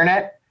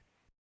pre-internet.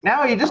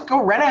 Now you just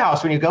go rent a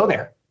house when you go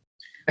there.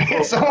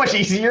 It's so much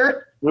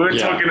easier. We were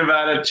talking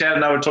about it, Chad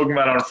and I were talking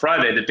about it on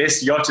Friday. The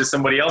best yacht is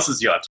somebody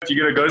else's yacht. If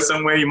you're going to go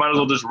somewhere, you might as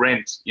well just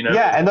rent,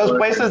 Yeah, and those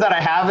places that I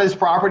have as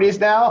properties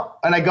now,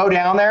 and I go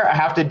down there, I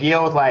have to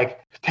deal with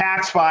like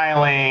tax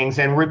filings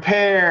and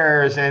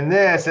repairs and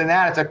this and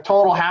that. It's a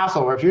total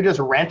hassle. Where if you just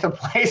rent a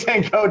place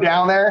and go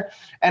down there,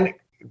 and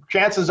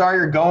chances are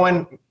you're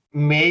going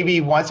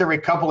maybe once every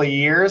couple of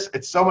years,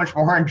 it's so much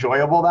more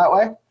enjoyable that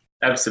way.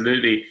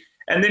 Absolutely.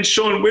 And then,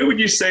 Sean, where would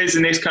you say is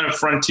the next kind of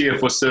frontier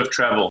for surf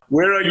travel?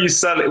 Where are you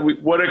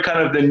what are kind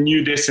of the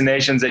new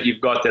destinations that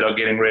you've got that are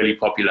getting really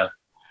popular?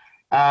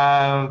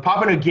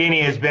 Papua New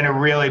Guinea has been a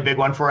really big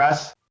one for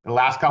us. The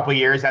last couple of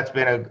years, that's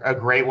been a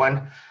great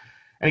one.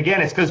 And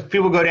again, it's because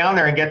people go down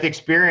there and get the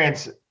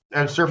experience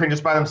of surfing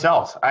just by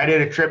themselves. I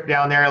did a trip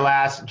down there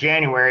last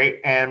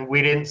January, and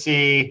we didn't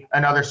see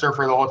another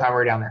surfer the whole time we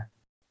were down there.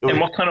 In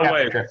what kind of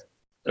way?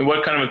 And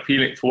what kind of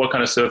appealing for what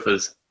kind of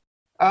surfers?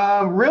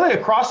 Really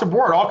across the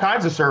board, all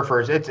kinds of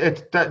surfers.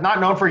 It's not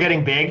known for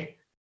getting big.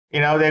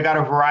 They've got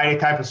a variety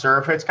type of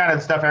surf. It's kind of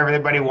the stuff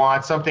everybody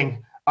wants.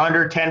 Something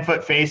under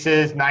 10-foot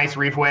faces, nice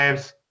reef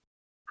waves,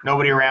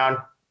 nobody around,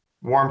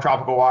 warm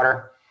tropical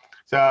water.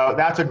 So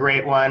that's a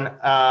great one.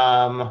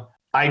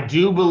 I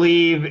do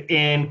believe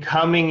in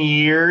coming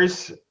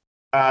years,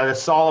 the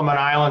Solomon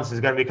Islands is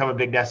going to become a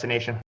big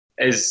destination.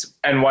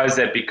 And why is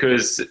that?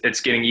 Because it's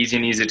getting easier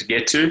and easier to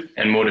get to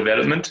and more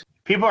development?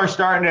 People are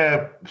starting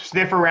to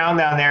sniff around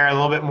down there a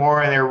little bit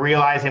more, and they're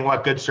realizing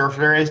what good surf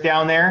there is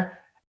down there.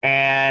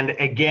 And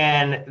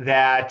again,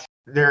 that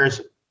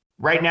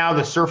right now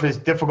the surf is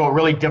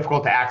really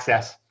difficult to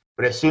access.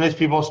 But as soon as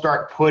people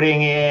start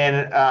putting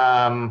in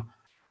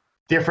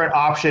different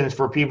options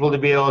for people to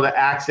be able to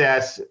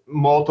access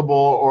multiple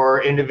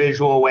or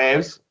individual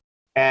waves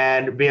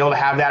and be able to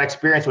have that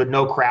experience with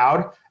no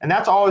crowd, and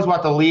that's always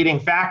what the leading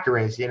factor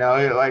is,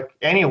 like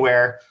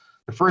anywhere.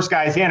 The first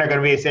guys in are going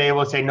to be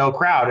able to say no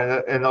crowd,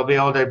 and they'll be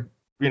able to,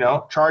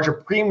 charge a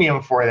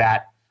premium for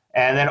that.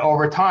 And then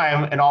over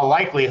time, in all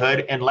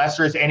likelihood, unless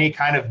there's any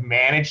kind of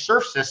managed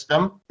surf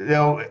system,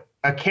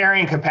 a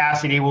carrying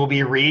capacity will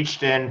be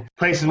reached, and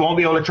places won't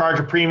be able to charge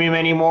a premium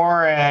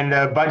anymore, and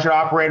budget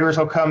operators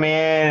will come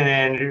in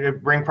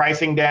and bring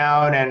pricing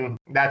down, and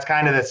that's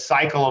kind of the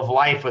cycle of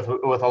life with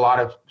a lot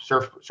of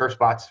surf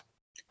spots.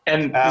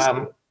 And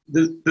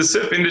The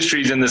surf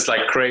industry is in this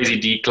like crazy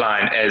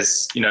decline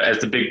as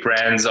the big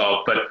brands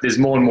are, but there's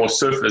more and more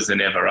surfers than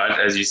ever, right?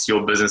 As you see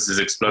your business is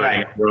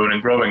exploding, Right. growing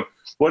and growing.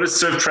 What is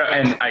surf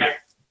and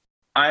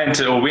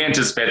we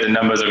anticipate the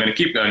numbers are going to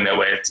keep going that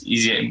way. It's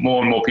easier.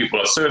 More and more people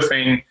are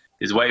surfing.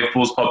 There's wave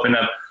pools popping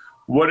up.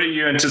 What do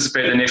you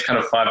anticipate the next kind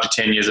of 5 to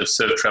 10 years of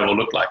surf travel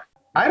look like?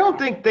 I don't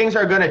think things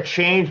are going to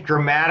change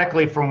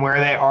dramatically from where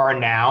they are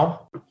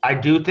now. I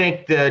do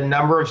think the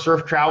number of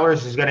surf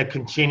travelers is going to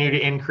continue to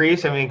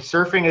increase. I mean,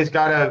 surfing has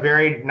got a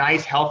very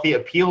nice, healthy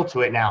appeal to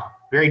it now.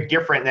 Very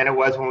different than it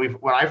was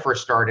when I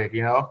first started.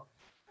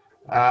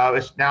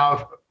 It's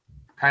now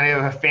kind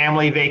of a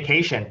family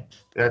vacation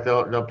that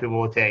the people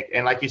will take.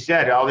 And like you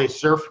said, all these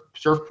surf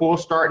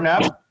pools starting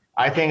up.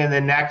 I think in the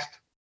next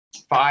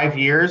 5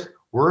 years,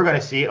 we're going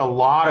to see a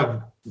lot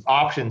of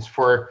options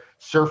for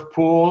surf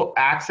pool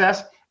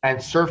access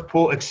and surf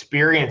pool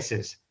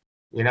experiences,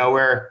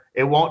 where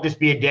it won't just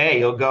be a day.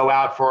 You'll go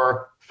out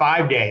for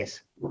 5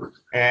 days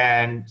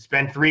and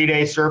spend 3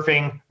 days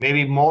surfing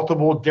maybe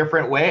multiple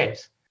different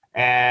waves.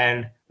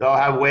 And they'll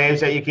have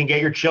waves that you can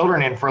get your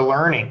children in for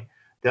learning.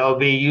 They'll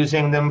be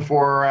using them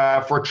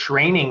for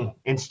training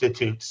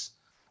institutes.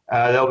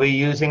 They'll be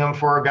using them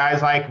for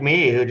guys like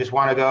me who just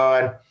want to go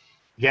and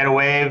get a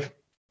wave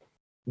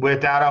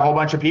without a whole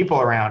bunch of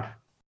people around.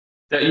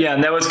 Yeah,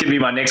 and that was going to be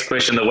my next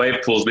question. The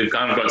wave pools, we've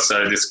kind of got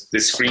the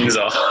screens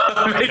are.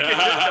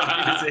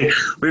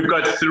 We've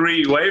got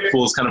 3 wave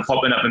pools kind of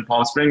popping up in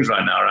Palm Springs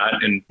right now, right?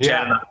 And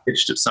Chad and I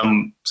pitched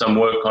some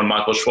work on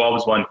Michael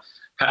Schwab's one.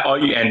 How are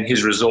you and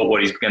his resort?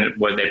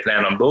 What they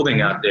plan on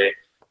building out there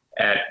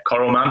at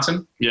Coral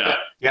Mountain? Yeah.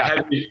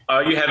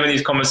 Are you having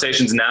these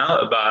conversations now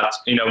about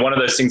one of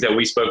those things that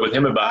we spoke with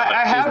him about?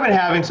 I have been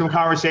having some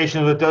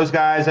conversations with those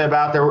guys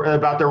about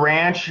the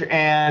ranch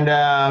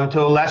and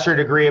to a lesser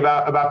degree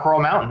about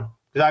Coral Mountain,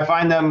 because I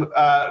find them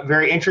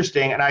very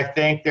interesting, and I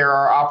think there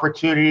are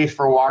opportunities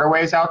for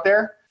waterways out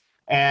there,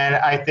 and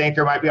I think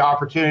there might be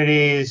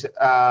opportunities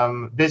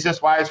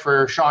business-wise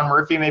for Sean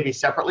Murphy, maybe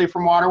separately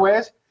from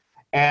waterways.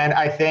 And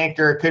I think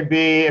there could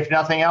be, if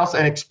nothing else,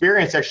 an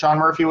experience that Sean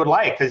Murphy would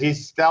like, because he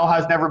still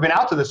has never been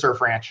out to the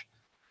surf ranch.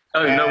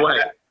 Oh, and no way.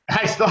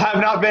 I still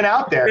have not been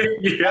out there.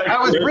 I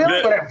was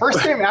really, when it first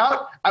came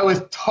out, I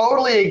was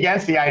totally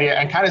against the idea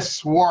and kind of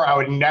swore I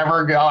would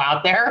never go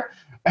out there.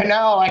 And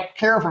now I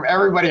hear from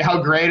everybody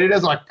how great it is.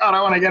 I'm like, God,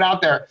 I want to get out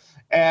there.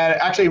 And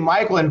actually,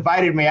 Michael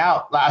invited me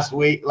out last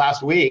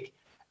week,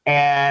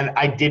 and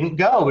I didn't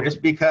go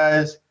just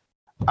because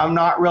I'm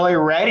not really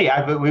ready.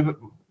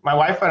 My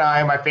wife and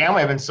I, my family,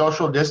 have been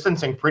social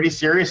distancing pretty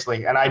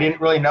seriously, and I didn't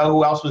really know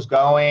who else was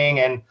going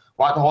and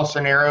what the whole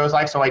scenario was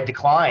like, so I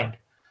declined.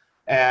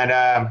 And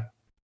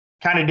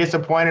kind of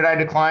disappointed I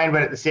declined,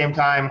 but at the same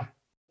time,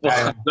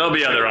 there'll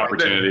be other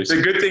opportunities.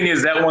 The good thing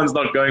is that one's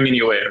not going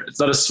anywhere. It's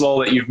not a swell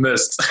that you've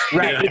missed.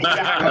 Right,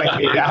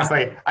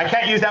 exactly. I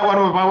can't use that one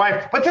with my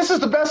wife, but this is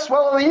the best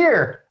swell of the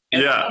year.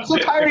 Yeah. I'm so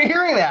tired of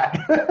hearing that.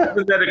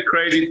 Isn't that a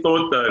crazy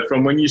thought, though,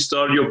 from when you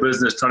started your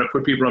business, trying to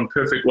put people on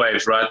perfect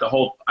waves, right? The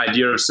whole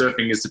idea of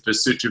surfing is the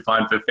pursuit to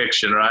find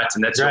perfection, right?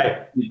 And that's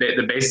right.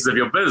 The basis of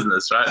your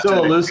business, right?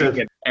 So elusive.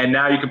 And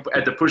now you can,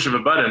 at the push of a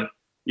button,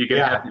 you can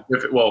have the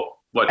perfect,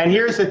 what? And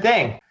here's the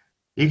thing.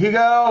 You could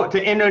go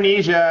to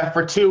Indonesia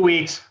for 2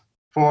 weeks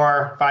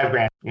for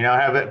 $5,000,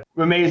 have an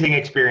amazing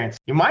experience.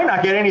 You might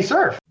not get any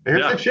surf.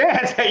 There's a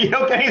chance that you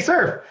don't get any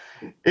surf.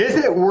 Is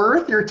it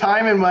worth your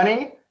time and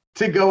money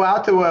to go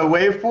out to a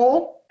wave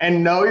pool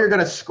and know you're going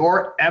to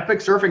score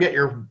epic surf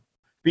and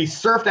be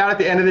surfed out at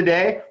the end of the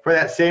day for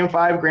that same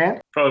 $5,000?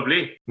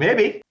 Probably.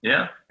 Maybe.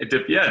 Yeah. It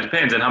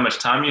depends on how much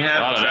time you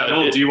have. I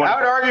would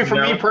argue for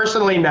me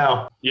personally,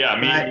 no. Yeah,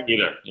 me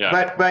either.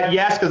 Yeah. But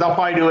yes, because I'll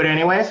probably do it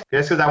anyways,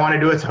 just because I want to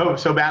do it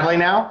so badly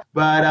now.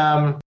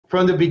 But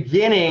from the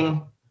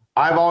beginning,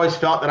 I've always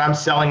felt that I'm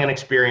selling an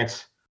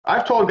experience.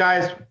 I've told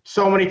guys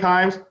so many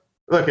times,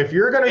 look, if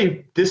you're going to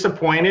be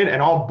disappointed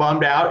and all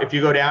bummed out if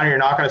you go down and you're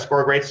not going to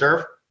score great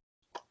surf,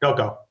 don't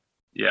go.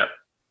 Yeah.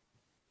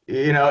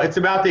 It's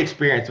about the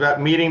experience,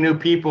 about meeting new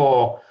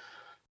people,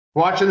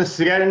 watching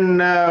sitting in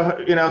the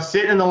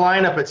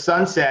lineup at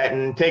sunset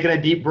and taking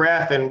a deep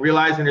breath and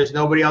realizing there's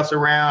nobody else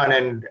around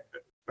and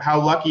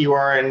how lucky you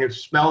are, and you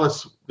smell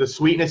the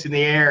sweetness in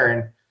the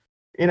air.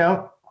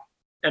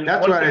 And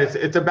that's what it is.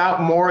 It's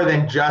about more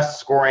than just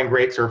scoring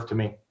great surf to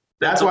me.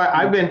 That's why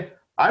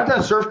I've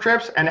done surf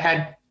trips and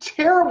had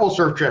terrible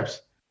surf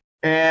trips,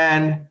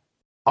 and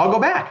I'll go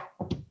back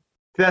to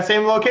that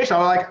same location.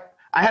 I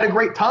had a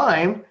great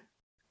time,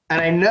 and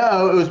I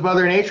know it was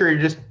Mother Nature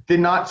who just did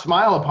not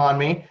smile upon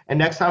me, and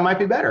next time might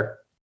be better.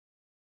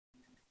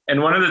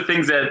 And one of the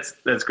things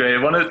that's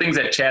great, one of the things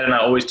that Chad and I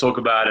always talk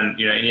about,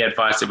 and any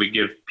advice that we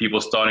give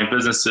people starting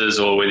businesses,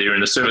 or whether you're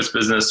in the service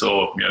business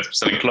or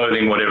selling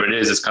clothing, whatever it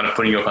is kind of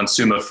putting your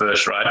consumer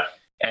first, right?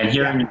 And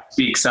hearing you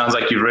speak sounds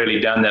like you've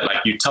really done that.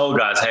 Like you tell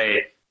guys,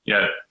 hey,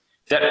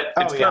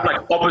 it's kind of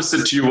like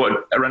opposite to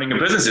what running a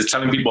business is,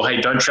 telling people, hey,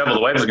 don't travel.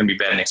 The waves are going to be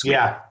bad next week.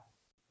 Yeah.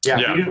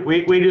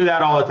 We do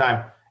that all the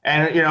time.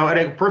 And,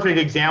 a perfect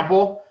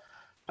example,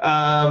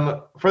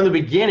 From the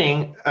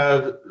beginning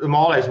of the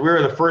Maldives, we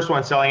were the first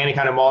one selling any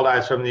kind of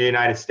Maldives from the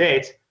United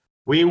States.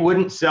 We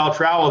wouldn't sell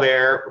travel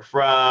there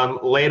from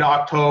late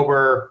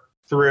October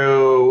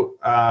through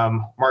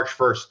March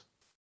 1st.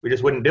 We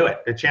just wouldn't do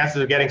it. The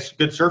chances of getting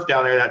good surf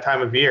down there that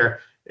time of year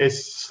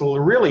is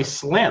really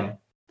slim.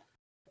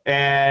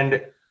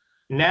 And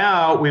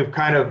now we've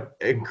kind of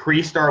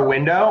increased our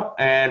window.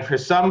 And for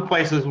some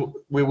places,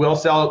 we will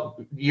sell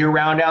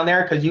year-round down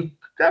there, because you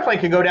definitely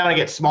can go down and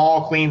get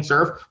small, clean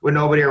surf with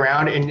nobody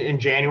around in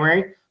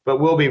January.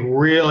 But we'll be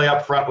really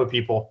upfront with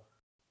people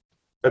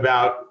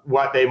about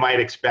what they might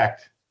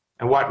expect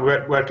and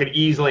what could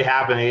easily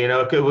happen. You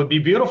know, it would be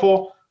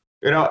beautiful.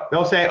 You know,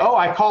 they'll say, oh,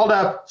 I called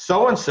up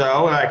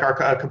so-and-so, like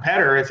our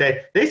competitor, and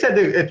say, they said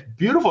that it's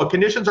beautiful.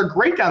 Conditions are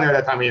great down there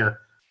that time of year.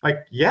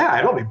 Like, yeah,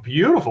 it'll be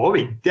beautiful.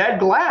 It'll be dead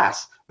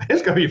glass.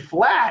 It's going to be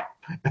flat.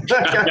 I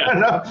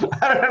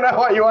don't know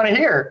what you want to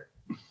hear.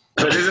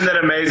 But isn't that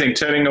amazing,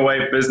 turning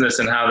away business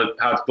and how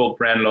it's built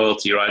brand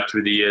loyalty right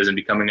through the years and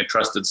becoming a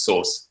trusted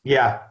source?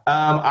 Yeah.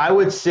 I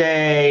would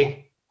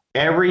say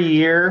every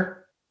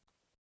year,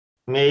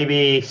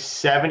 maybe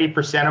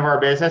 70% of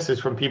our business is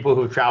from people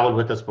who've traveled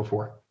with us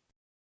before.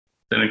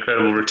 An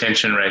incredible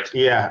retention rate.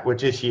 Yeah,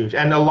 which is huge.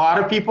 And a lot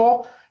of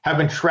people have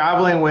been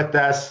traveling with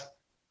us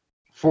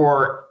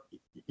for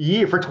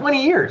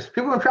 20 years.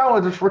 People have been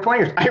traveling with us for 20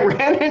 years. I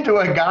ran into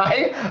a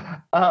guy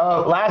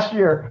last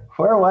year.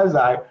 Where was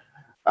I?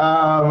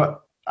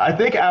 I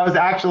think I was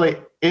actually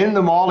in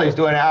the Maldives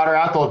doing an outer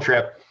atoll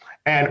trip.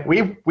 And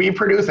we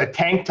produced a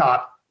tank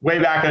top way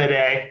back in the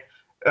day,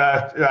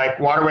 like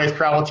Waterways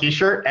Travel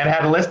t-shirt, and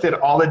had listed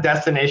all the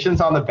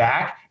destinations on the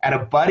back. And a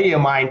buddy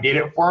of mine did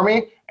it for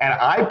me. And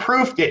I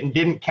proofed it and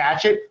didn't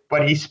catch it,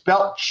 but he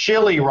spelled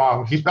chili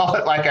wrong. He spelled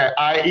it like a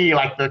IE,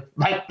 like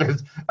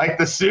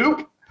the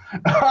soup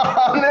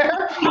on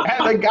there.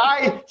 And the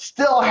guy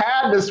still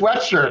had the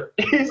sweatshirt.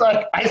 He's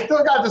like, I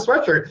still got the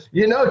sweatshirt.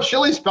 You know,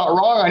 chili spelled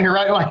wrong on here,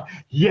 right? I'm like,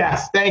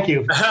 yes, thank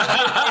you.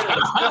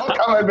 It's still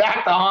coming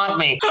back to haunt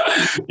me.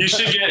 You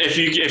should get,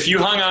 if you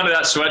hung on to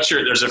that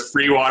sweatshirt, there's a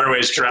free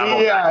Waterways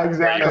travel. Yeah,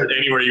 exactly.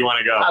 Anywhere you want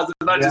to go. I was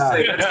about to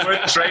say, that's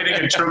worth trading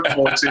a trip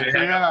for too.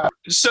 Yeah.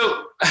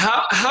 So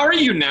how are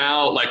you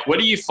now, like, what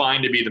do you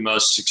find to be the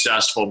most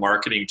successful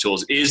marketing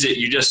tools? Is it,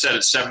 you just said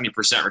it's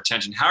 70%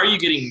 retention. How are you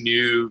getting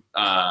new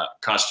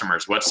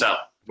customers? What's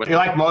up?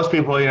 Like most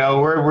people, you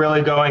know, we're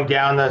really going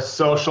down the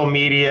social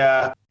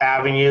media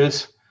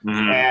avenues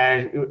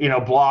and, you know,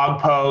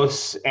 blog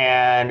posts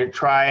and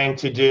trying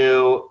to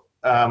do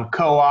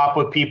co-op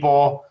with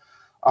people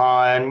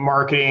on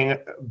marketing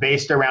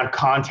based around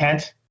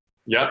content.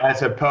 Yep.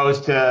 As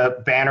opposed to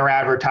banner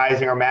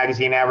advertising or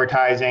magazine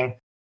advertising.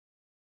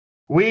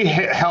 We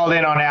held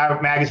in on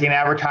magazine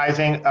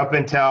advertising up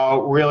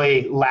until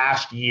really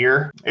last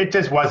year. It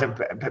just wasn't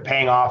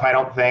paying off, I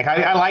don't think.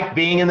 I like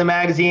being in the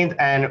magazines,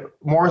 and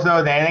more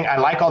so than anything, I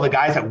like all the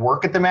guys that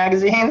work at the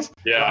magazines.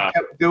 Yeah. So I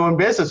kept doing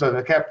business with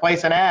them, kept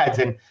placing ads,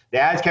 and the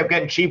ads kept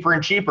getting cheaper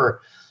and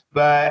cheaper.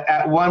 But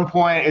at one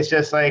point, it's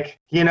just like,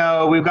 you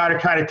know, we've got to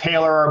try to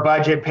tailor our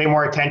budget, pay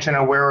more attention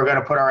on where we're going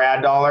to put our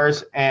ad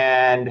dollars.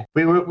 And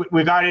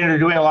we got into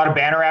doing a lot of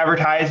banner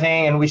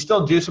advertising, and we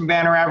still do some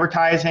banner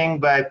advertising,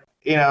 but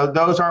you know,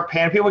 those aren't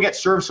paying. People get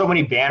served so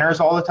many banners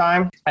all the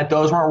time that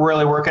those weren't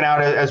really working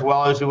out as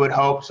well as we would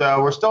hope.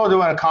 So we're still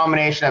doing a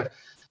combination of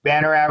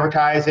banner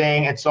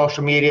advertising and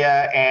social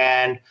media.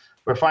 And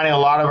we're finding a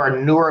lot of our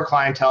newer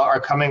clientele are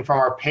coming from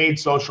our paid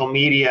social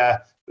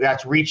media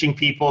that's reaching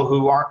people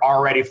who aren't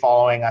already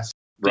following us.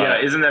 Right.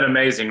 Yeah, isn't that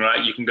amazing,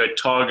 right? You can go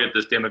target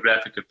this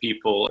demographic of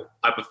people,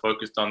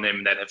 hyper-focused on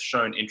them that have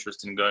shown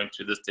interest in going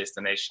to this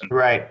destination.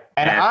 Right.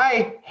 And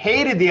I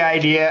hated the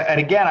idea. And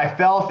again, I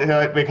fell into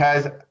it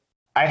because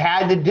I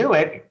had to do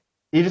it.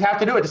 You just have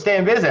to do it to stay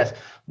in business.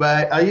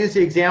 But I'll use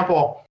the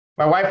example.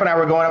 My wife and I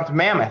were going up to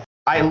Mammoth.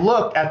 I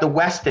looked at the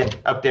Westin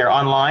up there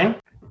online.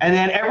 And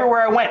then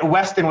everywhere I went,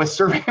 Westin was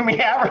serving me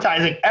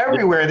advertising.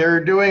 Everywhere they were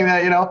doing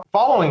that, you know,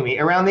 following me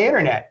around the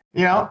internet.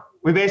 You know,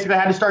 we basically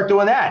had to start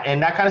doing that. And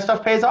that kind of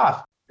stuff pays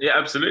off. Yeah,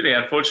 absolutely.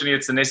 Unfortunately,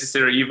 it's a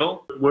necessary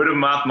evil. Word of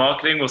mouth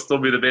marketing will still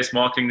be the best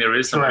marketing there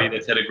is. Somebody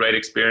that's had a great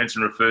experience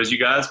and refers you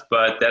guys,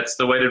 but that's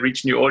the way to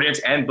reach a new audience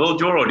and build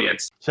your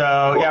audience.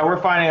 So yeah,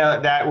 we're finding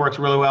out that works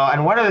really well.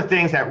 And one of the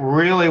things that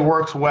really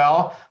works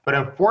well, but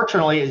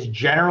unfortunately is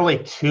generally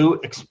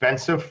too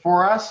expensive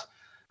for us,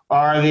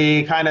 are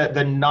the kind of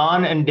the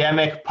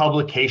non-endemic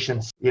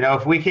publications. You know,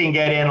 if we can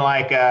get in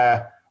like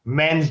a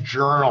Men's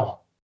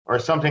Journal or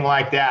something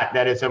like that,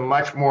 that is a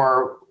much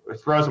more,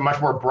 throws a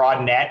much more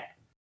broad net.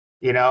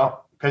 You know,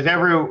 because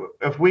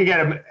if we get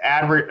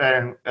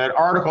an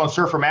article in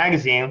Surfer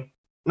Magazine,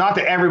 not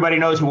that everybody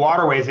knows who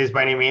Waterways is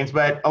by any means,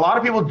 but a lot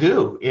of people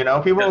do. You know,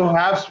 people who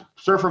have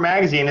Surfer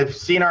Magazine have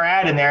seen our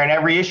ad in there in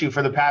every issue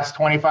for the past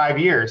 25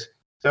 years.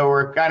 So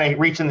we're kind of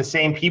reaching the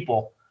same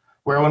people.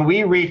 Where when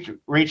we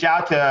reach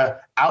out to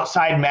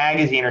Outside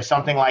Magazine or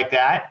something like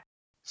that,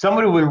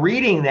 somebody will be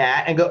reading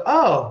that and go,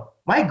 oh,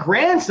 my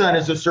grandson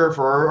is a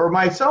surfer, or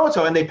my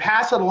so-and-so, and they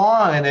pass it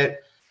along, and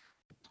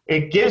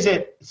it gives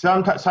it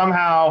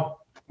somehow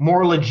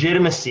more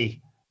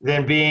legitimacy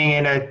than being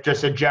in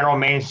just a general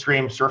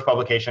mainstream surf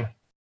publication.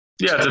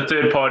 Yeah, it's a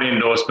third-party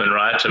endorsement,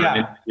 right?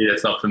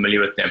 That's not familiar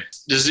with them.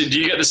 Do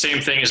you get the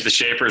same thing as the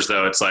Shapers,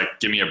 though? It's like,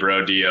 give me a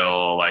bro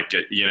deal, like,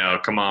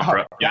 come on,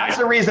 bro. That's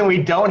the reason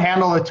we don't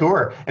handle the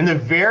tour. In the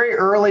very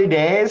early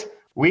days,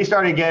 we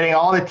started getting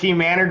all the team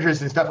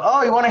managers and stuff.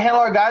 Oh, you want to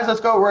handle our guys? Let's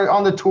go. We're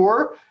on the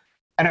tour.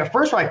 And at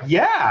first, we're like,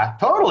 yeah,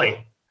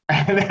 totally.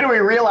 And then we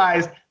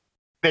realized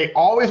they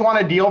always want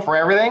a deal for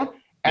everything,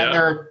 and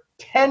they're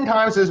 10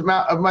 times as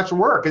much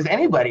work as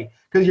anybody,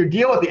 because you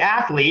deal with the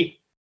athlete,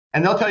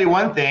 and they'll tell you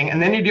one thing,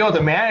 and then you deal with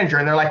the manager,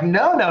 and they're like,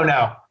 no.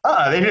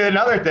 They do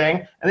another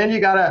thing, and then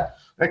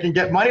they can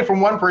get money from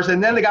one person,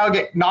 and then the guy will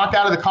get knocked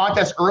out of the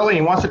contest early,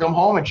 and he wants to come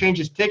home and change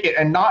his ticket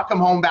and not come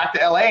home back to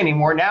LA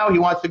anymore. Now he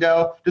wants to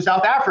go to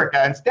South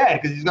Africa instead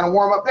because he's going to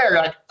warm up there.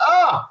 You're like,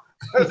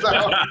 So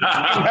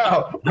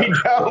no,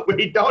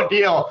 we don't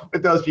deal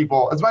with those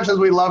people. As much as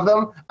we love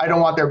them, I don't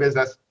want their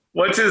business.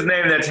 What's his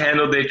name that's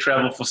handled their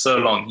travel for so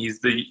long? He's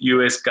the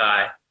U.S.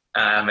 guy.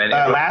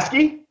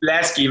 Lasky?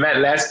 Matt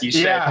Lasky.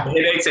 Yeah. The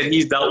headaches that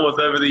he's dealt with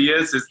over the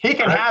years. He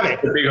can have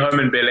it. The big home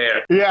in Bel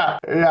Air.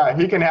 Yeah,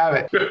 he can have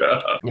it.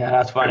 Yeah,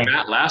 that's funny.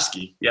 Matt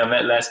Lasky. Yeah,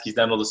 Matt Lasky's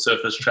done all the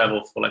surface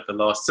travel for like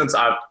since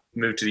I've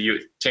moved to the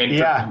U.S. 10,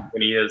 15,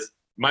 20 years.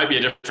 Might be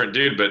a different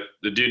dude, but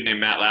the dude named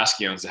Matt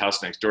Lasky owns the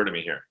house next door to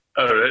me here.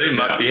 Oh, really?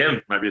 Might be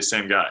him. Might be the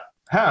same guy.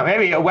 Huh,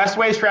 maybe a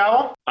Westways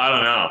Travel? I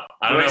don't know.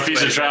 I don't know if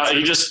he's a travel.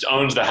 He just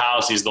owns the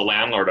house. He's the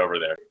landlord over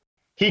there.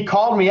 He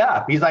called me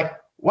up. He's like,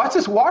 what's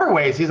this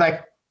Waterways? He's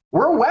like,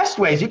 we're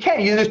Westways. You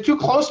can't use it. It's too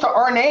close to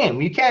our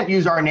name. You can't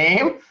use our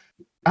name.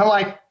 I'm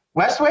like,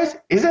 Westways?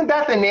 Isn't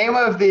that the name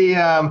of the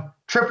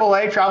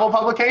AAA travel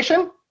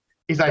publication?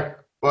 He's like,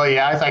 well,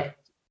 yeah. It's like,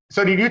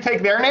 so did you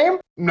take their name?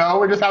 No,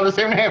 we just have the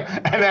same name.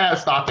 And then I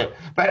stopped it.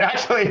 But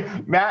actually,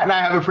 Matt and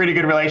I have a pretty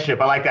good relationship.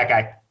 I like that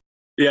guy.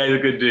 Yeah, he's a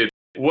good dude.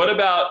 What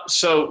about,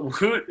 so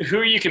who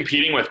are you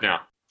competing with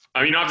now? I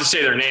mean, you don't have to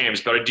say their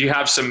names, but do you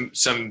have some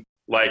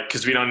like,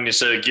 because we don't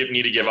necessarily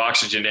need to give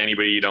oxygen to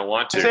anybody you don't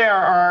want to. I'd say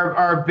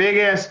our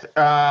biggest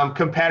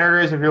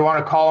competitors, if you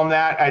want to call them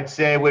that, I'd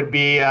say would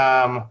be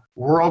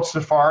World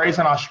Safaris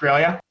in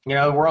Australia.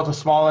 The world's a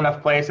small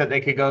enough place that they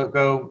could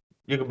go.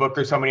 You could book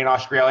through somebody in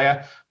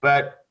Australia.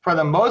 But for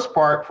the most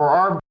part, for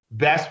our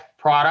best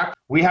product,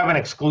 we have an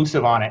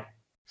exclusive on it.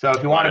 So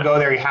if you want to go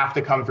there, you have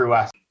to come through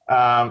us.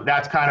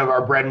 That's kind of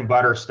our bread and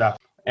butter stuff.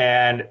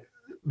 And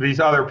these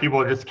other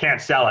people just can't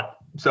sell it.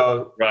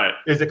 So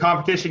is it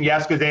competition?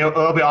 Yes, because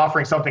they'll be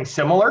offering something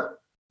similar.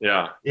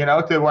 Yeah.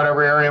 To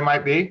whatever area it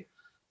might be.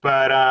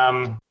 But,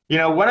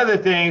 one of the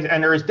things,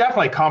 and there is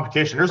definitely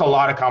competition. There's a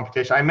lot of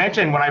competition. I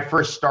mentioned when I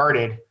first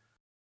started,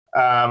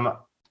 I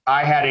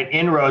had an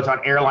inroads on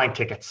airline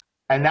tickets.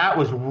 And that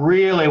was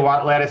really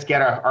what let us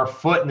get our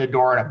foot in the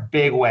door in a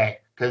big way.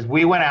 Because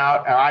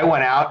I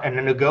went out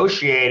and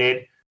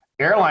negotiated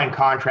airline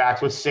contracts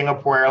with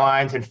Singapore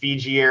Airlines and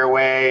Fiji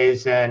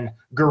Airways and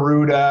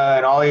Garuda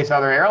and all these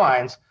other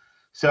airlines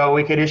so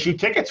we could issue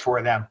tickets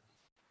for them.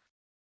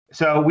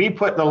 So we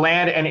put the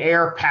land and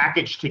air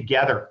package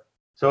together.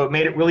 So it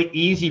made it really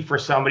easy for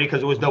somebody, because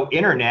there was no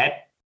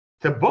internet,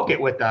 to book it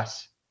with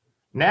us.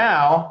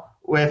 Now,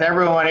 with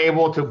everyone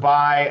able to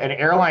buy an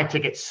airline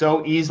ticket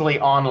so easily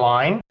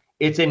online,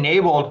 it's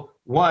enabled,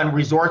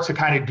 resorts to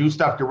kind of do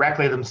stuff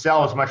directly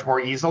themselves much more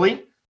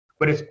easily.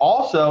 But it's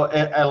also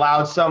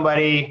allowed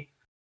somebody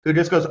who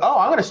just goes,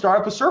 I'm going to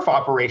start up a surf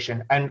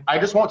operation, and I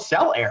just won't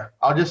sell air.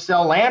 I'll just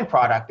sell land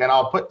product, and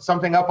I'll put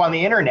something up on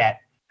the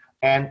internet.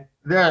 And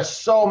there are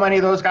so many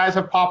of those guys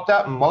have popped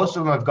up, and most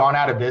of them have gone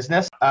out of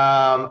business.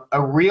 A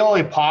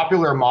really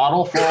popular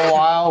model for a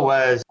while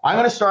was, I'm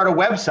going to start a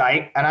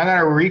website, and I'm going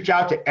to reach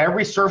out to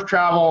every surf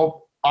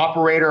travel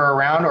operator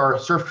around, or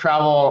surf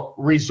travel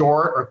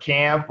resort or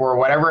camp or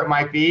whatever it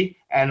might be,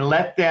 and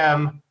let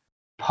them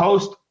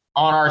post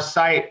on our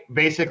site,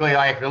 basically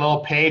like a little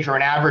page or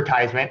an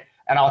advertisement,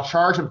 and I'll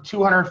charge them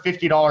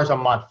 $250 a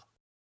month.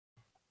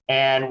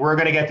 And we're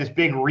going to get this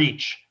big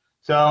reach.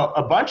 So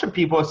a bunch of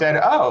people said,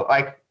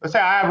 let's say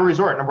I have a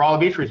resort, Nebrala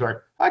Beach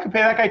Resort. I can pay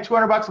that guy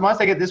 $200 a month.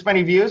 I get this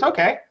many views.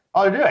 Okay,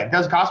 I'll do it. It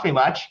doesn't cost me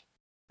much.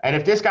 And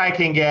if this guy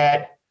can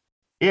get,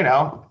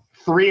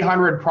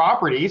 300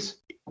 properties,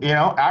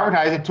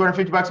 advertise at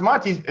 $250 a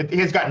month,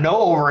 he's got no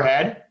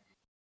overhead.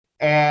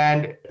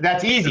 And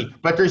that's easy,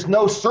 but there's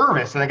no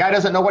service, and the guy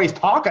doesn't know what he's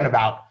talking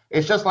about.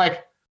 It's just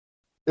like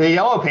the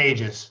Yellow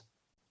Pages,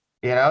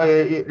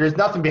 there's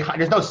nothing behind,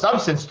 there's no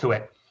substance to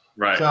it.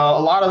 Right. So a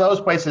lot of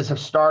those places have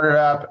started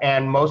up,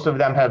 and most of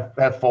them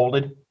have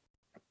folded.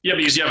 Yeah,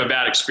 because you have a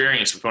bad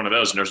experience with one of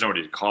those, and there's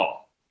nobody to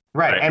call.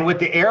 Right. And with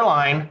the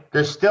airline,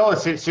 there's still a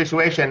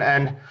situation,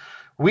 and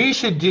we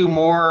should do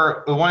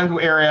more. The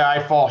one area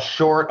I fall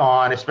short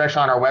on,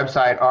 especially on our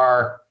website,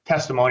 are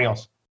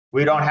testimonials.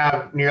 We don't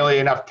have nearly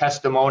enough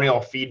testimonial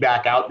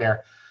feedback out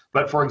there.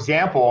 But for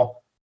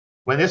example,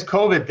 when this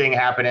COVID thing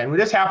happened, and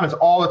this happens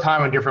all the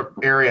time in different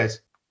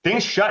areas,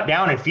 things shut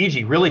down in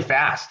Fiji really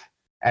fast.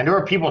 And there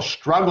were people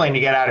struggling to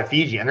get out of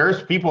Fiji. And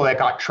there's people that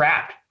got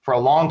trapped for a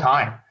long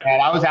time.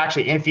 And I was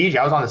actually in Fiji.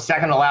 I was on the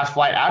second to last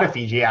flight out of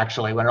Fiji,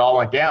 actually, when it all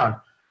went down.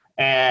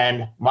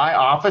 And my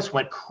office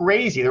went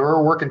crazy. They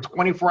were working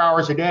 24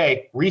 hours a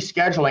day,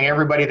 rescheduling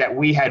everybody that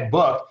we had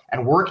booked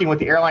and working with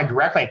the airline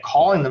directly and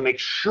calling them, make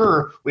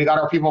sure we got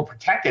our people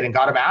protected and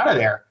got them out of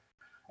there.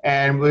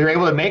 And we were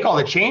able to make all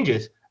the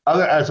changes,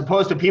 as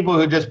opposed to people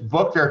who just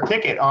booked their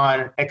ticket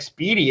on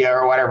Expedia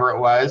or whatever it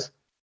was.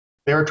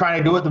 They were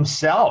trying to do it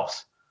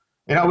themselves.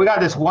 We got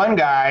this one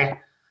guy,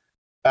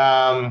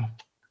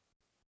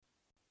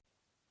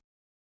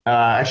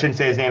 I shouldn't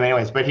say his name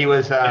anyways, but he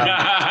was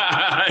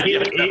he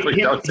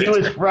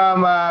was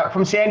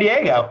from San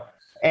Diego,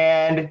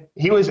 and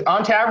he was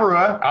on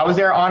Tavarua. I was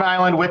there on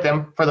island with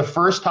him for the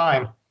first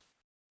time,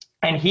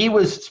 and he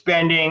was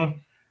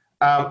spending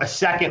a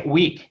second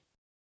week.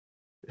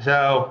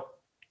 So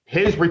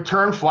his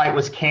return flight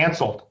was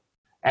canceled,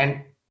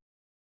 and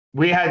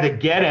we had to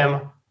get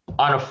him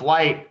on a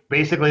flight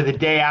basically the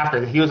day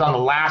after. He was on the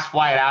last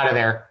flight out of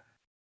there,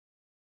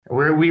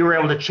 where we were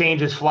able to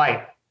change his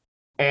flight.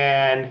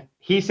 And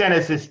he sent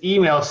us this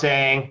email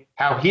saying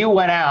how he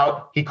went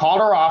out, he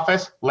called our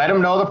office, let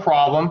him know the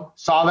problem,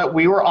 saw that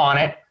we were on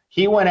it.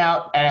 He went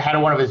out and had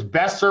one of his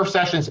best surf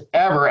sessions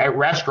ever at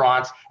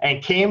restaurants,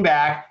 and came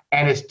back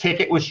and his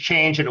ticket was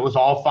changed and it was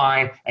all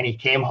fine, and he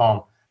came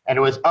home. And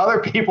it was other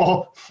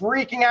people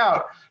freaking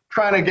out,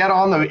 trying to get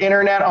on the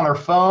internet on their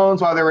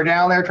phones while they were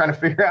down there, trying to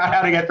figure out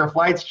how to get their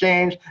flights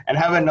changed, and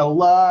having no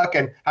luck,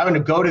 and having to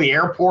go to the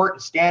airport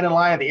and stand in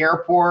line at the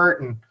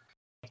airport. And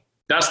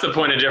that's the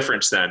point of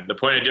difference then. The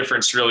point of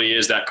difference really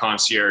is that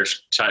concierge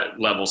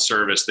level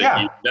service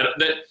that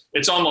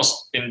it's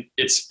almost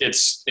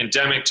it's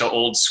endemic to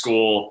old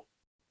school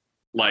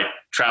like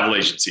travel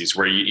agencies,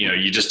 where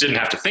you just didn't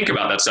have to think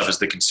about that stuff as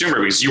the consumer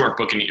because you weren't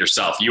booking it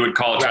yourself. You would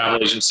call a travel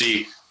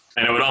agency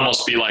and it would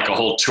almost be like a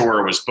whole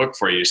tour was booked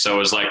for you. So it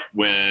was like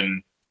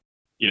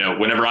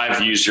whenever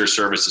I've used your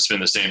service, it's been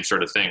the same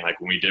sort of thing.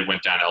 Like when we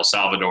went down to El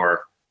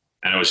Salvador,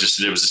 and it was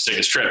the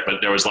sickest trip, but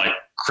there was like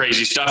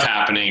crazy stuff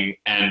happening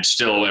and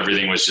still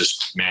everything was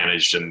just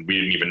managed and we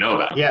didn't even know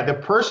about it. Yeah, the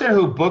person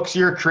who books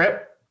your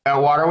trip at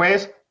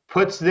Waterways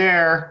puts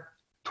their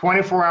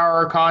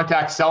 24-hour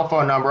contact cell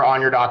phone number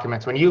on your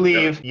documents. When you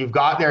leave, you've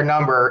got their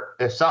number.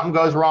 If something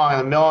goes wrong in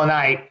the middle of the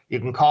night, you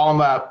can call them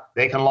up.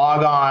 They can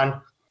log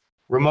on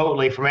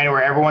remotely from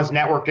anywhere. Everyone's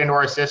networked into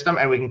our system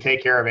and we can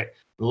take care of it.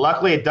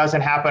 Luckily, it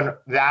doesn't happen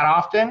that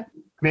often.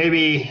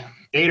 Maybe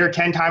 8 or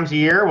 10 times a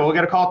year, we'll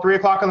get a call at 3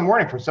 o'clock in the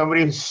morning from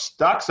somebody who's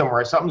stuck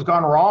somewhere, something's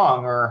gone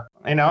wrong, or,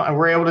 and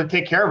we're able to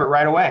take care of it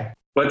right away.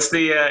 What's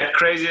the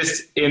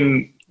craziest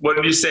what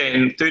did you say,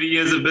 in 30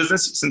 years of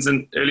business, since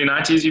the early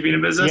 90s you've been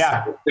in business?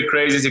 Yeah. What's the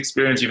craziest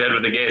experience you've had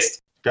with a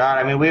guest? God,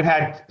 I mean, we've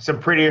had some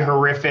pretty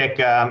horrific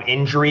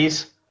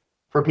injuries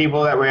for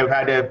people that we have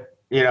had to,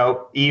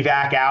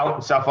 evac out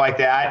and stuff like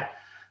that.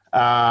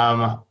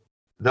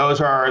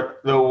 Those are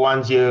the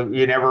ones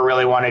you never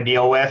really want to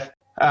deal with.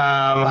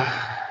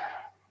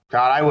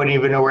 God, I wouldn't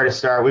even know where to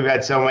start. We've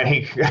had so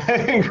many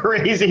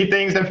crazy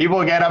things that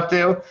people get up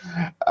to.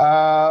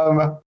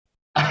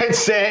 I'd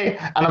say,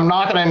 and I'm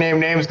not going to name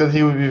names because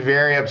he would be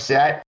very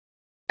upset.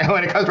 And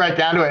when it comes right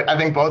down to it, I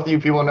think both of you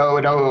people know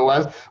who it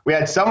was. We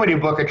had somebody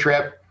book a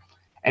trip,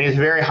 and he's a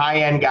very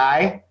high-end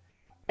guy.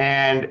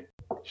 And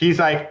he's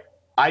like,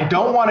 I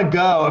don't want to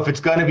go if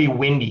it's going to be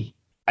windy.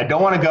 I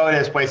don't want to go to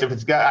this place if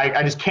it's got,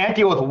 I just can't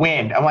deal with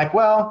wind. I'm like,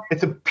 well,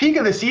 it's a peak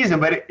of the season,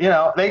 but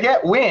they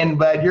get wind,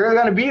 but you're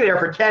going to be there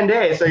for 10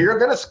 days. So you're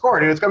going to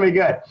score it. It's going to be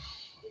good.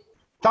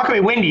 It's not going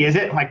to be windy, is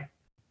it? I'm like,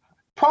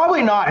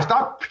 probably not. It's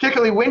not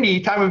particularly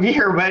windy time of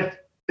year,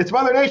 but it's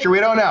Mother Nature. We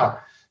don't know.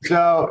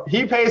 So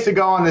he pays to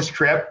go on this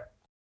trip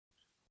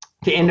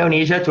to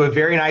Indonesia, to a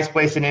very nice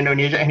place in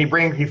Indonesia. And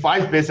he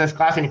flies business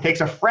class and he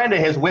takes a friend of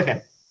his with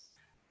him.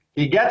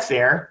 He gets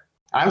there.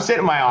 I'm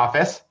sitting in my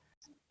office.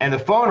 And the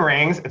phone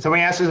rings, and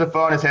somebody answers the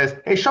phone and says,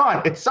 hey,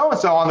 Sean, it's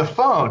so-and-so on the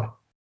phone.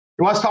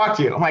 He wants to talk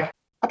to you. I'm like,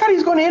 I thought he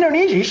was going to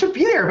Indonesia. He should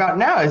be there about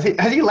now. Has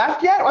he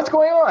left yet? What's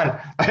going on?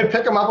 I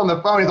pick him up on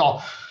the phone. He's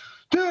all,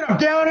 dude, I'm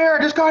down here.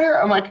 I just got here.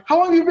 I'm like, how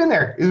long have you been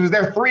there? He was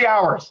there 3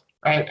 hours,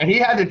 right? And he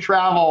had to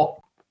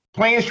travel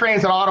planes,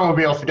 trains, and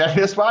automobiles to get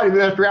to this spot. He's been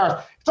there 3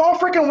 hours. It's all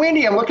freaking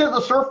windy. I'm looking at the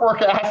surf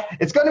forecast.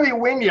 It's going to be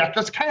windy. I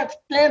just can't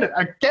stand it.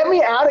 Get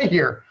me out of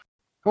here.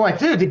 I'm like,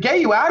 dude, to get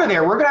you out of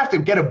there, we're going to have to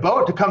get a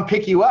boat to come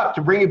pick you up,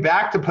 to bring you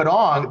back to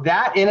Padang.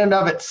 That in and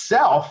of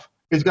itself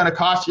is going to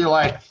cost you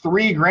like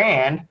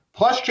 $3,000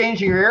 plus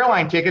changing your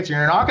airline tickets. And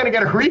you're not going to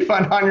get a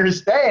refund on your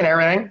stay and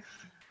everything.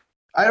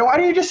 Why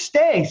don't you just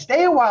stay?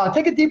 Stay a while and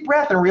take a deep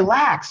breath and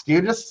relax,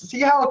 dude. Just see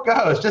how it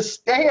goes. Just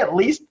stay at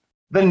least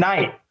the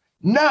night.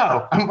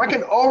 No, I'm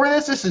freaking over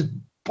this. This is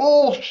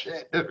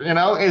bullshit,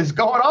 is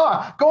going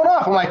off.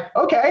 I'm like,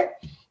 okay.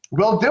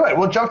 We'll do it.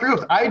 We'll jump through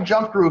hoops. I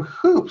jumped through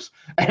hoops.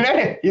 And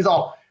then he's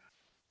all,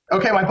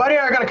 okay, my buddy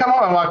and I are going to come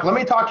home. I'm like, let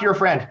me talk to your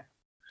friend.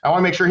 I want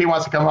to make sure he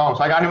wants to come home.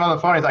 So I got him on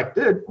the phone. He's like,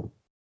 dude,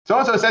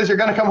 so-and-so says you're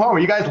going to come home. Are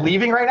you guys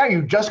leaving right now?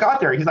 You just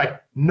got there. He's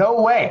like,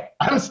 no way.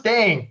 I'm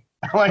staying.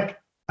 I'm like,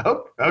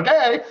 oh,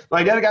 okay. So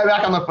I get the guy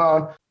back on the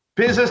phone.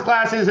 business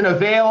class isn't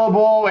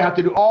available. We have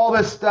to do all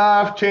this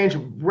stuff, change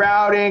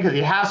routing because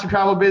he has to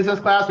travel business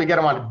class. We get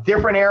him on a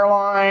different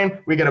airline.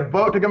 We get a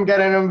boat to come get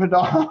him in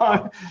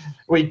Padang.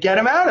 We get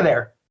him out of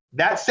there.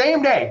 That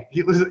same day,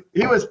 he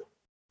was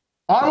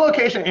on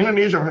location in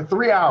Indonesia for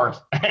 3 hours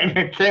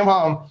and came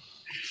home.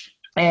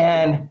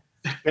 And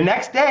the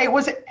next day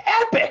was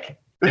epic.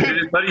 Did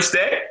his buddy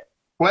stay?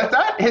 What's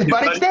that? His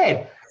buddy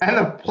stayed. And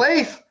the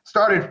place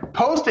started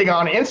posting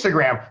on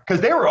Instagram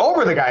because they were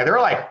over the guy. They were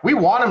like, we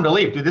want him to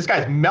leave. Dude, this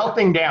guy's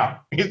melting down.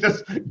 He's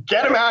just,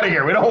 get him out of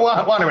here. We don't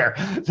want him here.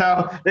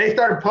 So they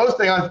started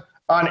posting on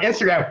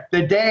Instagram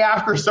the day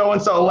after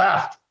so-and-so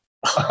left.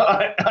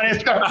 on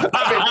Instagram.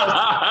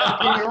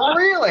 He's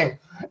reeling.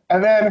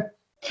 And then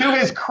to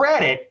his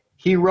credit,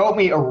 he wrote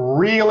me a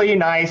really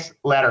nice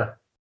letter.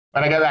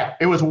 When I got back,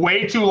 it was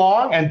way too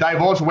long and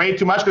divulged way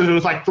too much because it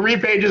was like 3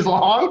 pages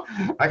long,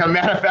 like a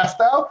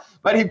manifesto.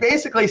 But he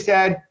basically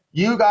said,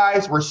 you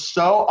guys were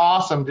so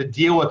awesome to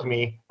deal with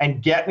me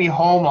and get me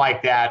home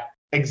like that,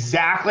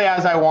 exactly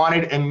as I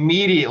wanted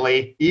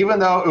immediately, even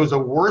though it was the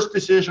worst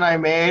decision I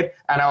made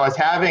and I was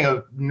having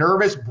a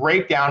nervous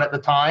breakdown at the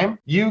time.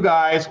 You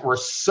guys were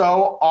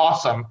so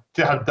awesome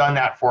to have done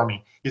that for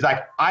me. He's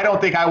like, I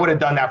don't think I would have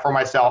done that for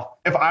myself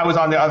if I was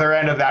on the other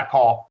end of that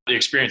call. The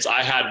experience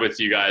I had with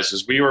you guys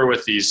is we were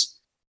with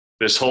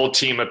this whole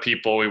team of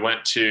people. We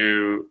went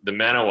to the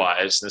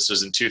Menawais. This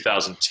was in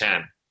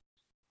 2010.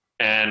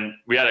 And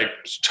we had a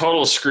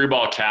total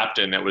screwball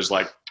captain that was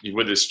like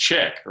with this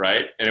chick,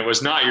 right? And it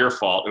was not your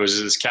fault. It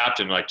was this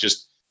captain, like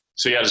just,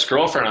 so he had his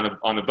girlfriend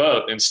on the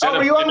boat. Instead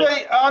were you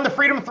on the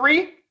Freedom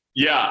 3?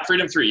 Yeah,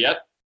 Freedom 3, yep.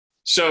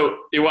 So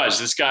it was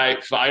this guy,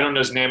 I don't know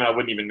his name and I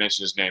wouldn't even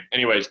mention his name.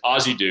 Anyways,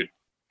 Aussie dude.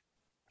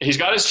 He's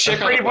got his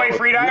chick on the boat. Pretty boy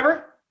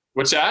freediver?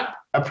 What's that?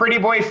 A pretty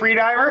boy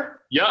freediver?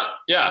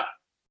 Yeah.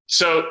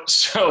 So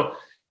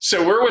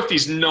we're with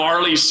these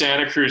gnarly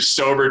Santa Cruz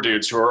sober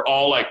dudes who are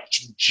all like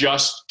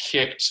just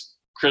kicked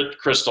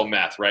crystal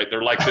meth, right?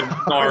 They're like the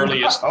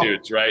gnarliest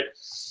dudes, right?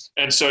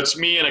 And so it's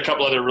me and a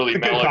couple other really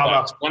mellow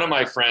guys.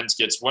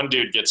 One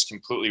dude gets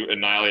completely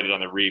annihilated on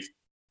the reef,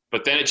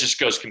 but then it just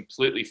goes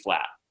completely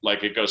flat.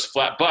 Like it goes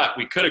flat, but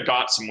we could have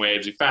got some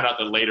waves. We found out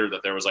that later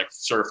that there was like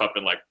surf up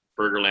in like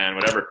Burgerland,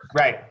 whatever.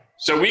 Right.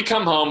 So we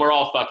come home, we're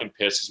all fucking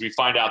pissed because we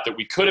find out that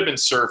we could have been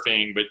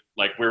surfing, but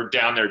like we're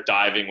down there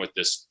diving with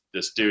this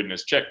dude and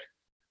his chick.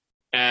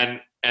 And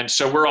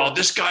so we're all,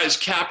 this guy's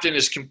captain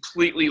is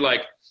completely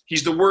like,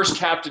 he's the worst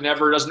captain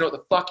ever, doesn't know what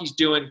the fuck he's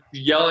doing,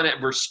 yelling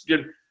at, we're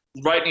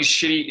writing these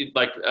shitty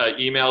like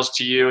emails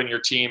to you and your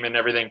team and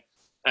everything.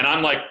 And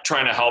I'm like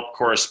trying to help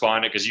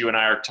correspond it because you and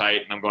I are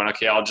tight. And I'm going,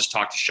 okay, I'll just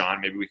talk to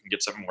Sean. Maybe we can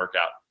get something worked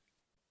out.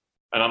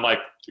 And I'm like,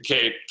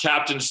 okay,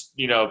 captain's,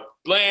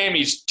 blame.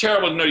 He's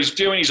terrible to know what he's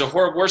doing. He's a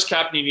worst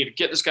captain. You need to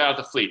get this guy out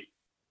of the fleet.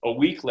 A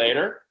week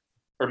later,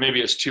 or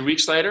maybe it's 2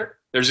 weeks later,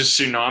 there's a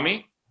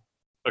tsunami.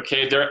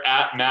 Okay, they're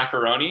at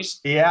Macaroni's.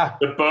 Yeah.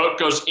 The boat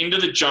goes into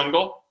the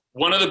jungle.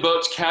 One of the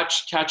boats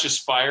catches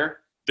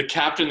fire. The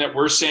captain that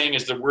we're saying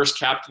is the worst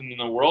captain in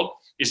the world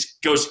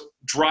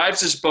drives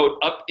his boat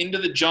up into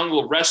the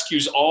jungle,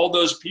 rescues all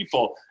those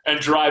people, and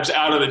drives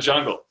out of the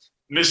jungle.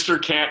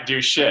 Mr. Can't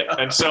do shit.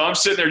 And so I'm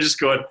sitting there just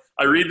going,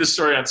 I read the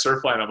story on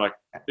Surfline. I'm like,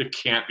 it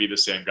can't be the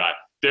same guy.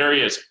 There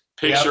he is.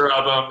 Picture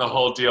of him, the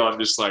whole deal. I'm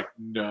just like,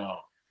 no.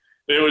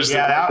 It was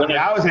that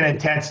was an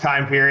intense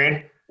time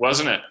period.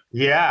 Wasn't it?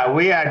 Yeah,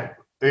 we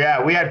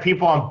had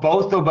people on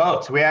both the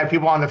boats. We had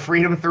people on the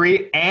Freedom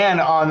 3 and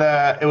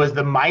it was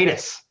the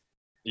Midas.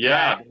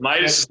 Yeah,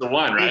 Midas is the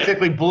one, right?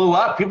 Basically blew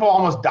up. People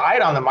almost died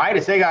on the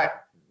Midas. They got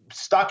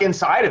stuck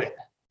inside of it.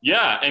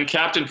 Yeah, and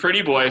Captain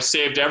Pretty Boy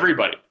saved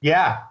everybody.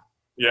 Yeah.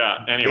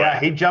 Yeah, anyway. Yeah,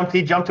 he jumped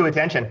to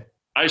attention.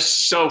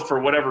 For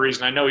whatever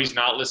reason, I know he's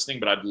not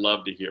listening, but I'd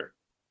love to hear.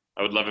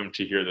 I would love him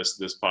to hear this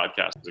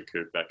podcast as a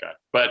coup, that guy.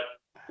 But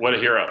what a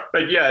hero.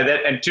 But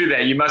yeah,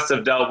 you must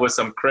have dealt with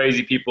some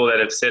crazy people that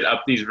have set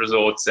up these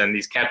resorts and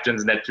these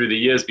captains and that through the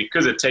years,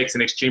 because it takes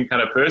an extreme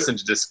kind of person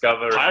to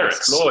discover pirates.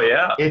 And explore.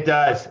 Yeah, it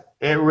does.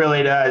 It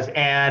really does.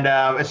 And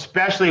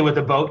especially with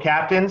the boat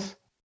captains,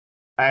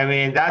 I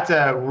mean, that's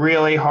a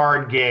really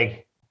hard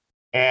gig.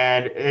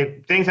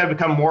 And things have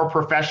become more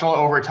professional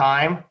over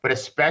time, but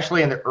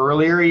especially in the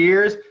earlier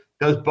years,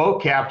 those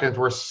boat captains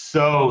were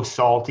so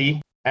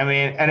salty. I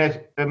mean,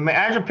 and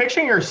imagine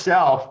picturing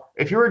yourself,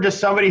 if you were just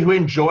somebody who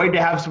enjoyed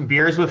to have some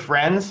beers with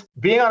friends,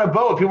 being on a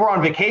boat, people were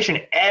on vacation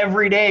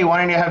every day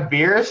wanting to have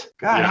beers.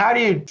 God, How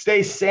do you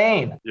stay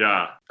sane?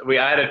 Yeah. I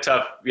had a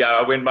tough,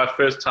 I went my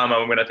first time,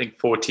 I went, I think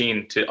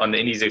 14 on the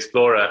Indies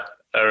Explorer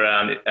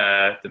around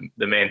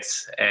the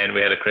Ments, and we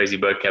had a crazy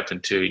boat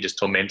captain too. He just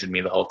tormented me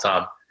the whole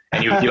time.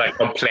 And you'd be like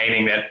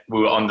complaining that we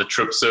were on the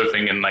trip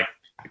surfing and like,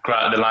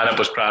 the lineup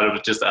was crowded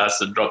with just us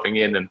and dropping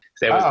in, and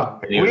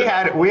we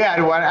had one,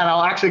 and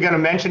I'm actually going to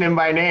mention him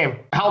by name,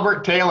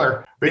 Albert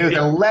Taylor. He was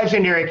a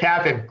legendary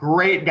captain,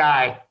 great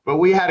guy. But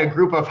we had a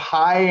group of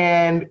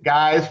high-end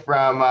guys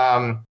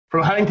from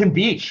Huntington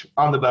Beach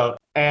on the boat,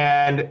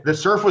 and the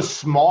surf was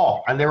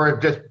small, and they were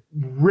just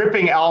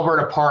ripping Albert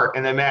apart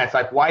in the Mets.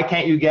 Like, why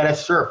can't you get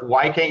us surf?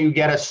 Why can't you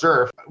get us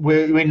surf?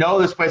 We know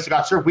this place has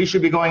got surf. We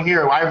should be going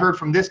here. I heard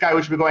from this guy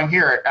we should be going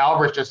here.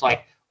 Albert's just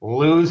like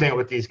losing it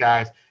with these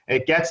guys.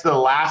 It gets to the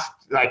last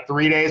like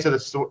 3 days of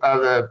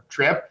the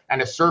trip,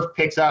 and the surf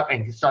picks up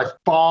and he starts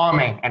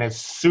bombing, and it's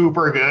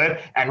super good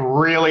and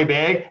really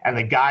big, and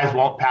the guys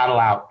won't paddle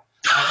out.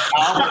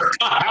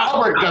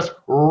 Albert just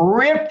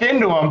ripped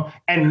into him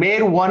and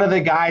made one of the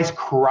guys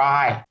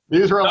cry.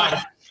 These were like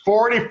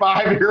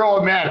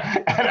 45-year-old men,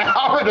 and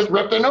Albert just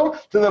ripped into them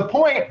to the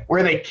point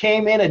where they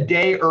came in a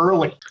day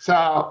early.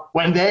 So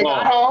when they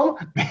got home,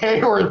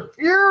 they were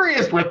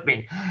furious with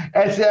me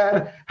and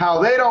said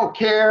how they don't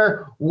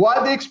care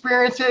what the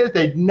experience is.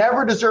 They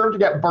never deserve to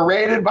get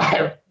berated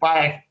by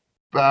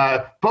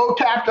boat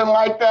captain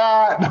like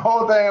that, the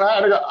whole thing. And I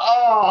had to go,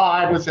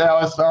 I had to say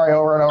I was sorry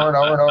over and over and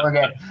over and over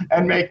again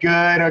and make good.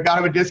 And I got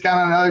him a discount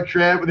on another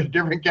trip with a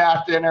different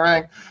captain and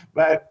everything.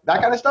 But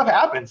that kind of stuff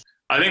happens.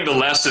 I think the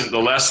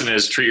lesson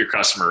is treat your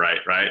customer right?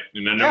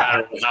 And no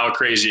matter how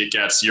crazy it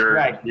gets, you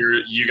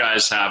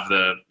guys have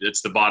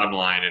it's the bottom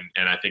line.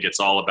 And I think it's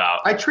all about.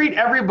 I treat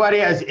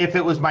everybody as if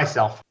it was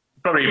myself.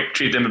 Probably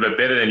treat them a bit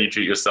better than you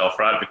treat yourself,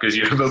 right? Because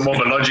you're more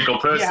of a logical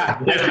person.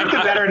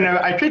 Yeah,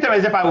 I treat them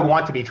as if I would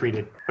want to be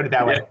treated. Put it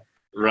that way.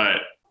 Right.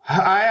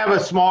 I have a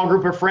small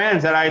group of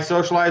friends that I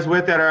socialize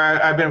with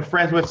I've been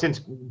friends with since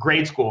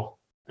grade school.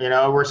 You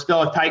know, we're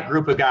still a tight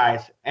group of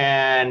guys.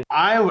 And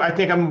I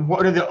think I'm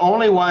one of the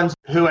only ones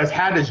who has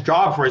had this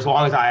job for as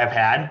long as I have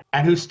had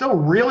and who still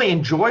really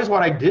enjoys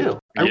what I do.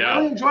 I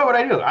really enjoy what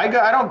I do. I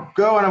don't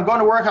go and I'm going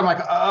to work. I'm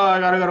like, I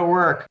got to go to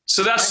work.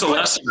 So that's the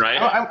lesson,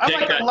 right? I'm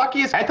like the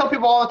luckiest. I tell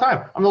people all the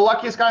time, I'm the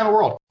luckiest guy in the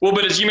world. Well,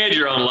 but as you made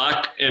your own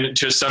luck and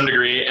to some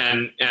degree,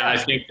 and I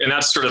think, and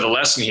that's sort of the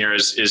lesson here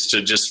is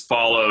to just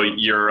follow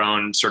your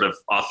own sort of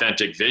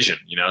authentic vision,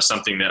 you know,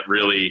 something that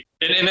really,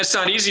 and it's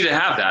not easy to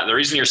have that. The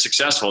reason you're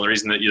successful, and the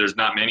reason that there's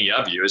not many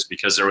of you is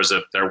because there was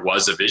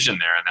a vision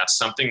there. And that's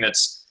something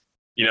that's,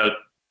 you know,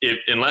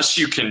 unless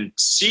you can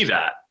see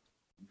that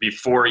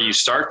before you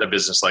start the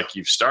business like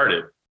you've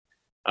started,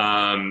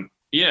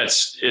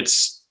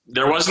 it's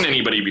there wasn't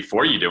anybody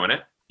before you doing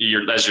it.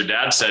 As your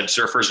dad said,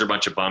 surfers are a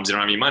bunch of bums. They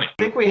don't have any money.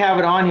 I think we have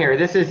it on here.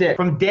 This is it.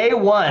 From day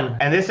one,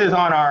 and this is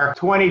on our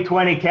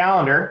 2020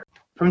 calendar,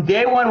 from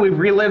day one, we've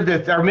relived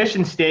this. Our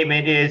mission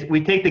statement is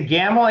we take the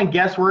gamble and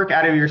guesswork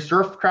out of your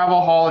surf travel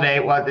holiday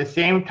while at the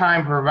same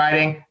time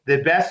providing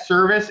the best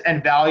service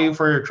and value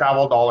for your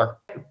travel dollar.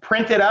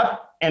 Print it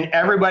up in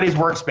everybody's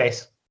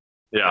workspace.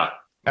 Yeah.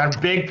 A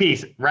big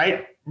piece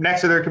right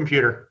next to their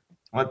computer.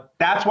 Well,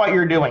 that's what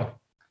you're doing.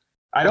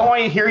 I don't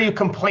want to hear you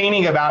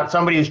complaining about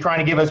somebody who's trying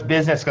to give us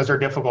business because they're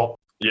difficult.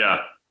 Yeah,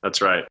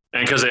 that's right.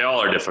 And because they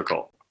all are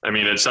difficult. I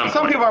mean, at some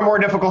people are more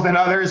difficult than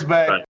others,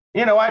 but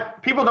You know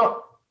what?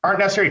 People aren't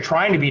necessarily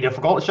trying to be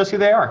difficult. It's just who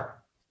they are.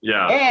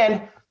 Yeah.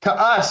 And to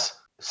us,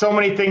 so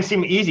many things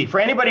seem easy. For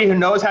anybody who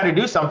knows how to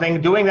do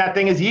something, doing that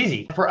thing is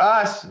easy. For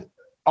us,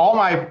 all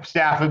my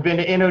staff have been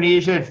to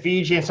Indonesia and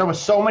Fiji and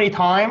so many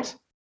times.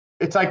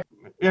 It's like,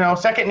 you know,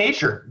 second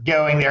nature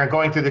going there and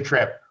going through the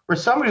trip. For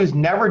somebody who's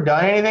never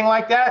done anything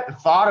like that, the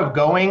thought of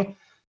going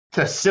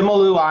to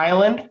Simeulue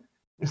Island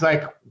is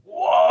like,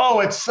 whoa,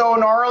 it's so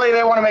gnarly.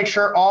 They want to make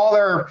sure all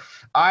their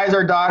I's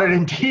are dotted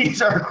and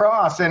T's are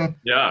crossed. And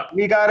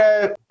we got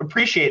to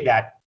appreciate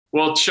that.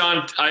 Well,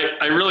 Sean,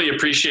 I really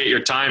appreciate your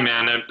time,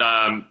 man.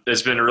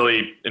 It's been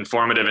really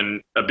informative,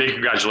 and a big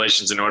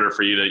congratulations in order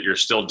for you that you're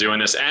still doing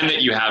this and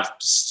that you have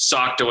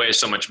socked away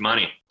so much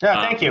money.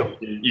 Yeah, thank you.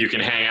 You can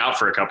hang out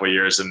for a couple of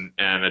years, and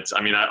it's,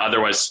 I mean,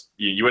 otherwise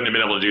you wouldn't have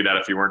been able to do that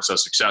if you weren't so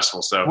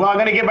successful. So, well, I'm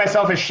going to give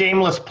myself a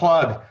shameless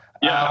plug.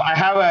 Yeah. I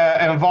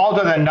have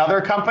involved with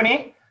another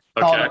company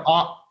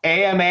called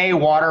AMA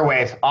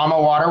Waterways, AMA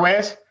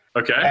Waterways.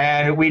 Okay.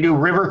 And we do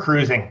river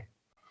cruising.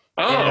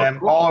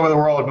 Cool. All over the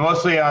world,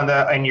 mostly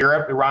in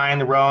Europe, the Rhine,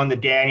 the Rhone, the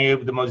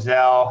Danube, the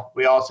Moselle.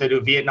 We also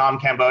do Vietnam,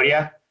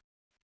 Cambodia.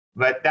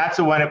 But that's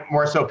the one that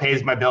more so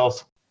pays my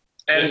bills.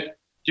 And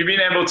you've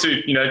been able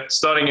to, you know,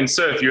 starting in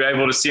surf, you were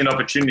able to see an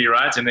opportunity,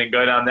 right? And then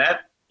go down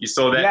that. You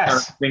saw that kind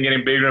of thing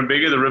getting bigger and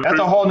bigger. That's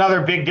a whole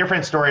nother big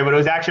different story, but it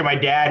was actually my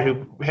dad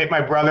who hit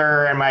my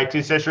brother and my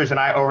two sisters and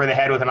I over the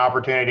head with an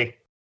opportunity.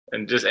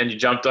 And you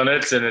jumped on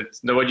it, and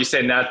it's what you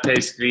say now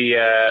basically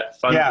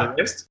funds the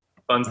rest,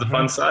 funds the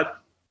fun side.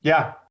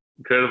 Yeah.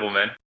 Incredible,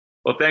 man.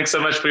 Well, thanks so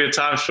much for your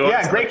time, Sean.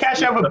 Yeah, great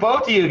catching up with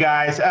both of you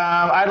guys.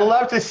 I'd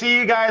love to see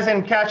you guys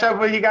and catch up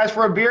with you guys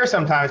for a beer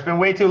sometime. It's been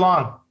way too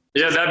long.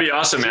 Yeah, that'd be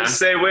awesome, man. Just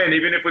say when,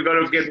 even if we got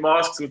to get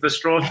masks with the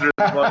straw through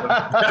the bottom.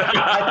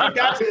 I think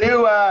that's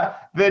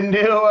the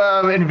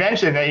new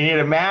invention. That you need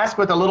a mask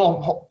with a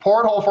little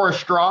porthole for a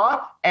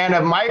straw and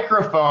a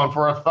microphone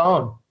for a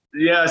phone.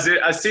 Yeah,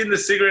 I seen the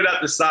cigarette at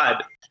the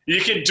side. You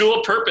could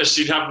dual purpose.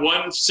 You'd have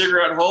one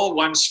cigarette hole,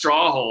 one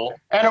straw hole.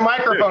 And a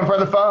microphone for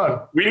the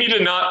phone. We need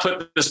to not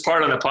put this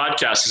part on the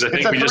podcast because I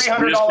think we just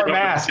 $300 put up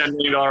mask. a $10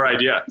 million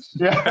idea.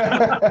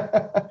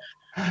 Yeah.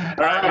 All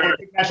right, we'll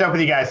catch up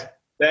with you guys.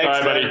 Thanks. All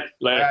right, buddy.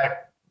 Later. All right.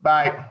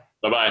 Bye.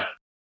 Bye-bye.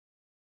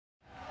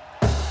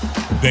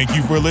 Thank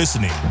you for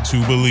listening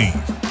to Believe.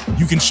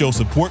 You can show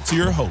support to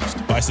your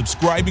host by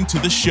subscribing to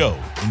the show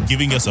and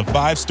giving us a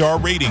 5-star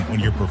rating on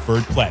your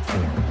preferred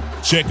platform.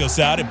 Check us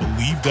out at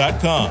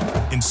Believe.com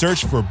and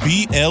search for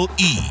BLEAV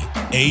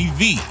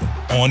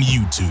on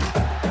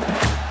YouTube.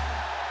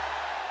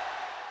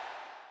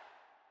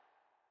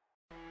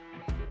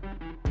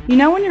 You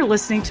know when you're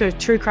listening to a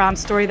true crime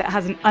story that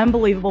has an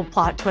unbelievable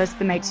plot twist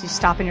that makes you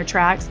stop in your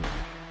tracks?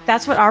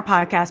 That's what our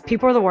podcast,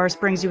 People Are the Worst,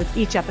 brings you with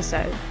each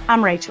episode.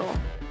 I'm Rachel.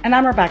 And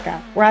I'm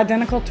Rebecca. We're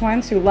identical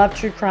twins who love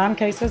true crime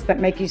cases that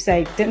make you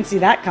say, didn't see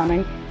that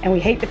coming, and we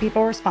hate the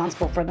people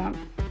responsible for them.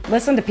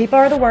 Listen to People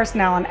Are the Worst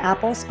now on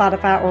Apple,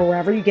 Spotify, or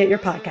wherever you get your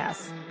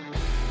podcasts.